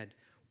my head.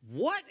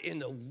 What in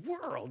the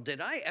world did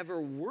I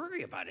ever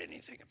worry about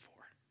anything for?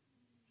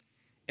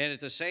 And at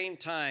the same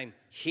time,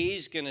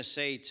 he's going to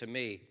say to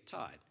me,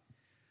 Todd,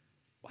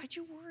 why'd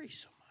you worry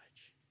so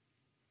much?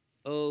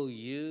 Oh,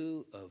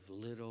 you of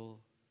little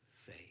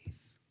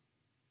faith.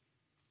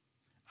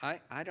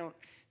 I don't,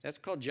 that's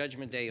called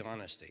Judgment Day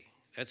honesty.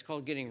 That's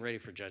called getting ready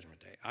for Judgment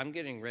Day. I'm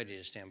getting ready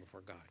to stand before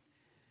God.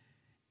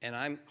 And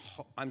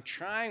I'm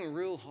trying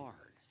real hard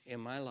in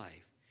my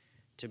life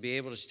to be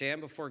able to stand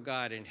before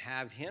God and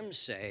have him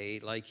say,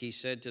 like he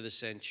said to the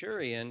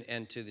centurion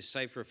and to the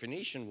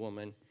Syrophoenician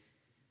woman,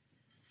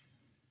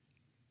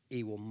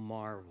 he will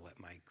marvel at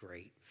my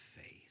great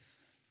faith.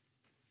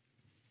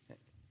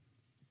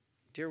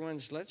 Dear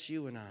ones, let's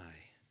you and I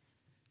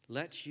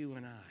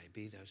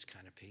be those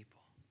kind of people.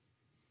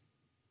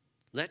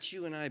 Let's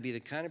you and I be the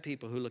kind of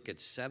people who look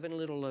at 7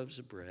 little loaves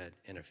of bread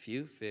and a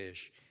few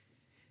fish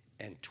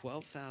and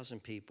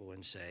 12,000 people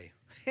and say,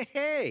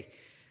 hey,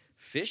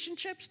 fish and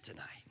chips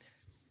tonight.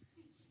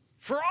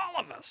 For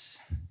all of us,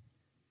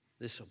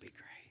 this will be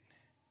great.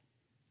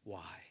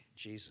 Why?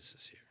 Jesus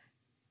is here.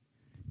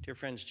 Dear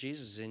friends,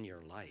 Jesus is in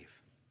your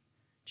life.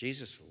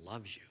 Jesus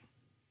loves you.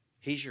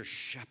 He's your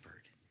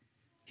shepherd.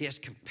 He has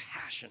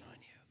compassion on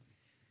you.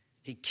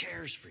 He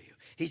cares for you.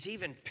 He's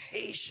even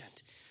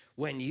patient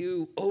when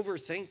you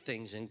overthink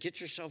things and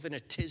get yourself in a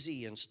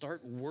tizzy and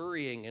start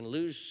worrying and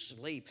lose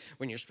sleep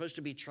when you're supposed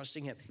to be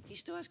trusting him. He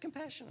still has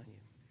compassion on you.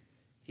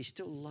 He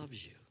still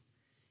loves you.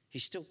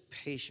 He's still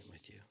patient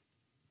with you.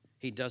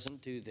 He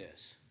doesn't do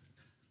this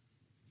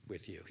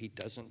with you. He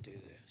doesn't do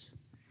this.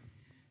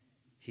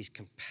 He's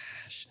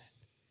compassionate.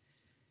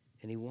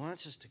 And he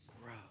wants us to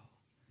grow.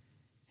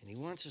 And he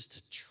wants us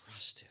to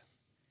trust him.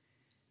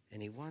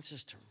 And he wants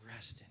us to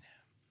rest in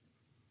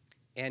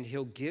him. And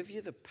he'll give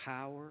you the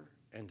power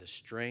and the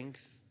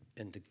strength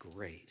and the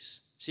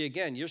grace. See,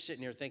 again, you're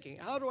sitting here thinking,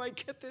 how do I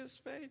get this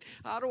faith?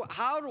 How do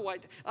I,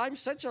 I'm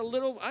such a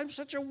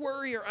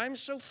worrier. I'm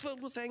so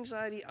filled with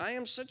anxiety. I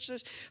am such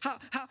this, how,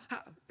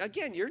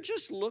 again, you're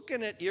just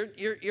looking at,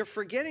 you're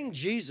forgetting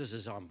Jesus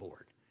is on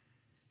board.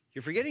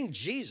 You're forgetting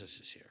Jesus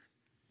is here.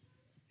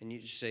 And you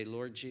just say,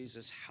 Lord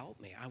Jesus, help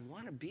me. I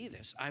want to be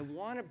this. I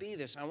want to be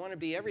this. I want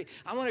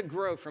to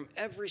grow from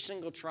every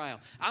single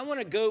trial. I want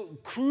to go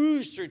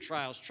cruise through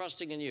trials,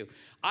 trusting in you.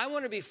 I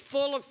want to be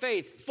full of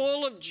faith,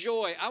 full of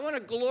joy. I want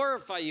to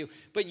glorify you.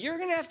 But you're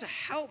going to have to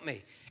help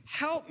me.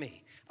 Help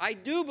me. I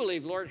do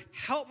believe, Lord.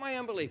 Help my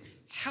unbelief.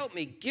 Help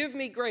me. Give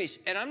me grace.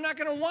 And I'm not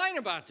going to whine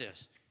about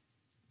this.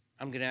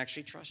 I'm going to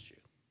actually trust you.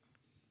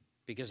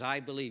 Because I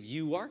believe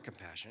you are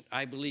compassionate.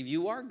 I believe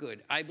you are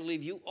good. I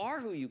believe you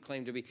are who you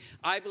claim to be.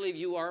 I believe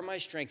you are my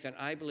strength, and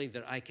I believe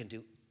that I can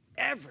do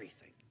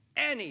everything,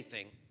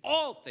 anything,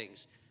 all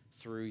things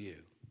through you.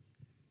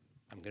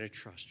 I'm going to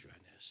trust you on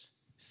this.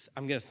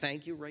 I'm going to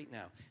thank you right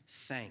now.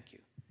 Thank you.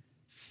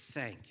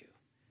 Thank you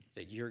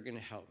that you're going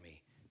to help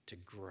me to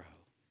grow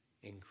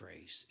in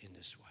grace in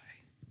this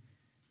way.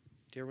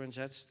 Dear ones,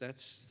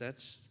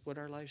 that's what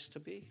our life's to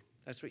be.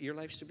 That's what your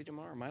life's to be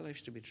tomorrow. My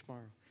life's to be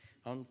tomorrow.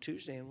 on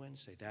Tuesday and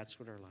Wednesday. That's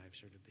what our lives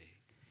are to be.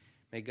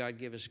 May God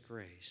give us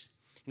grace.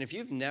 And if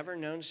you've never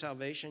known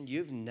salvation,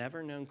 you've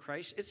never known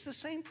Christ, it's the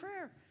same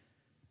prayer.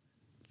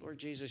 Lord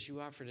Jesus,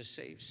 you offer to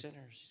save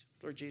sinners.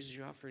 Lord Jesus,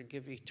 you offer to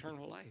give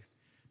eternal life.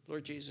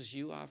 Lord Jesus,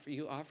 you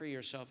offer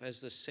yourself as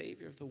the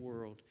Savior of the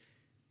world.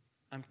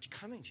 I'm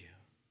coming to you.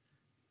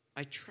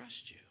 I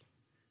trust you.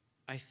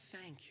 I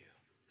thank you.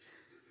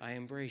 I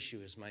embrace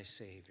you as my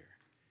Savior,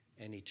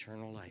 and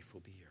eternal life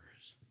will be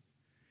yours.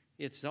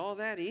 It's all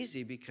that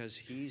easy because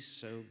he's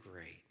so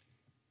great.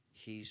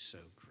 He's so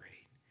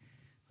great.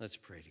 Let's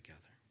pray together.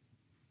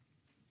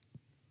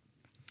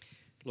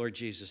 Lord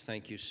Jesus,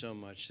 thank you so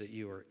much that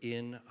you are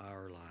in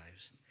our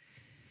lives,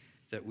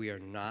 that we are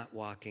not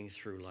walking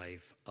through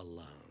life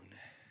alone.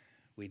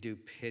 We do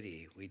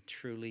pity, we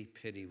truly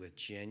pity with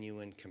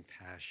genuine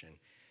compassion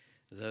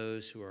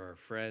those who are our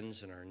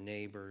friends and our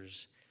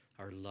neighbors,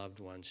 our loved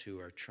ones who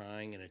are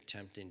trying and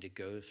attempting to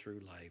go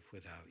through life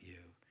without you.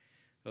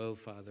 Oh,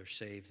 Father,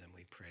 save them,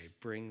 we pray.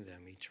 Bring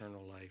them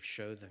eternal life.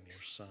 Show them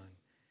your Son.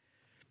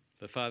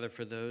 But, Father,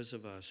 for those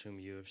of us whom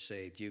you have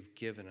saved, you've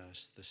given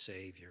us the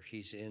Savior.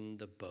 He's in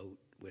the boat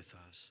with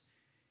us.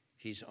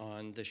 He's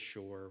on the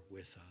shore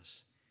with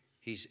us.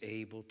 He's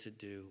able to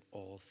do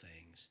all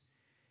things.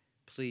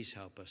 Please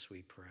help us,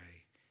 we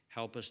pray.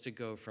 Help us to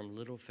go from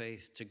little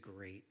faith to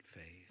great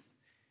faith.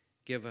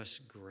 Give us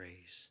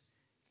grace.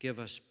 Give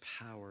us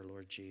power,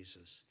 Lord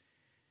Jesus.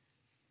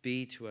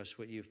 Be to us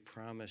what you've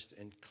promised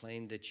and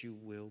claimed that you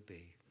will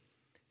be.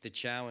 The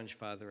challenge,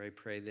 Father, I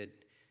pray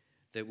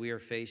that we are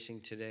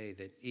facing today,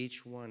 that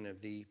each one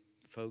of the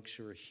folks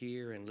who are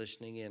here and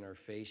listening in are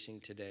facing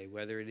today,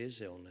 whether it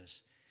is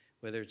illness,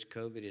 whether it's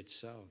COVID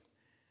itself,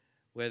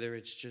 whether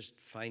it's just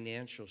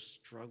financial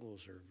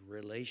struggles or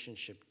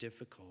relationship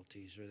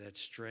difficulties or that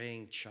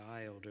straying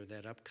child or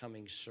that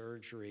upcoming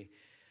surgery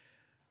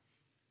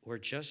or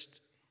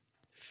just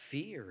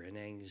fear and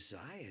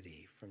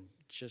anxiety from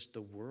just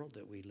the world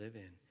that we live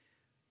in.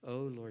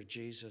 Oh, Lord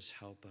Jesus,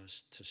 help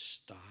us to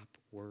stop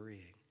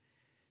worrying,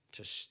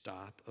 to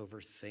stop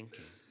overthinking,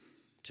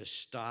 to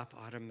stop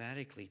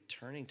automatically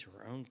turning to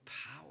our own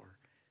power,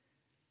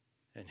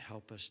 and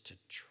help us to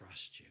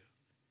trust you,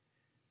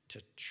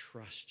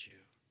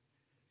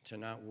 to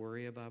not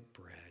worry about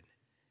bread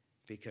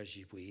because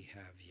we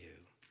have you.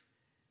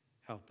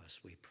 Help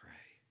us, we pray,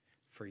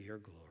 for your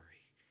glory.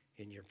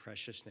 In your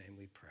precious name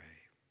we pray.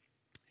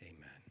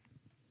 Amen.